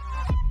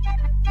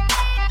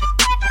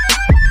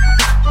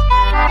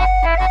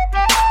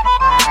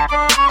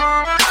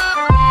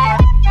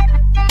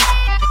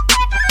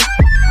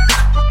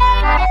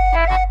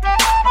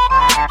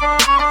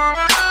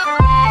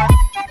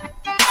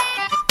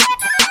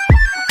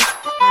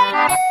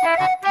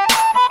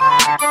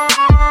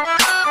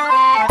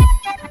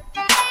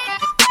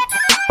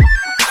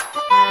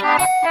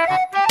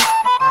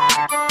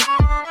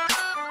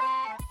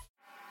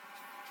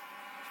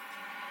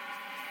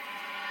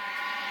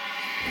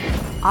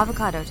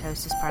 Avocado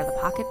Toast is part of the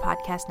Pocket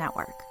Podcast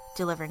Network,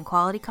 delivering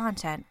quality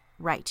content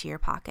right to your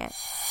pocket.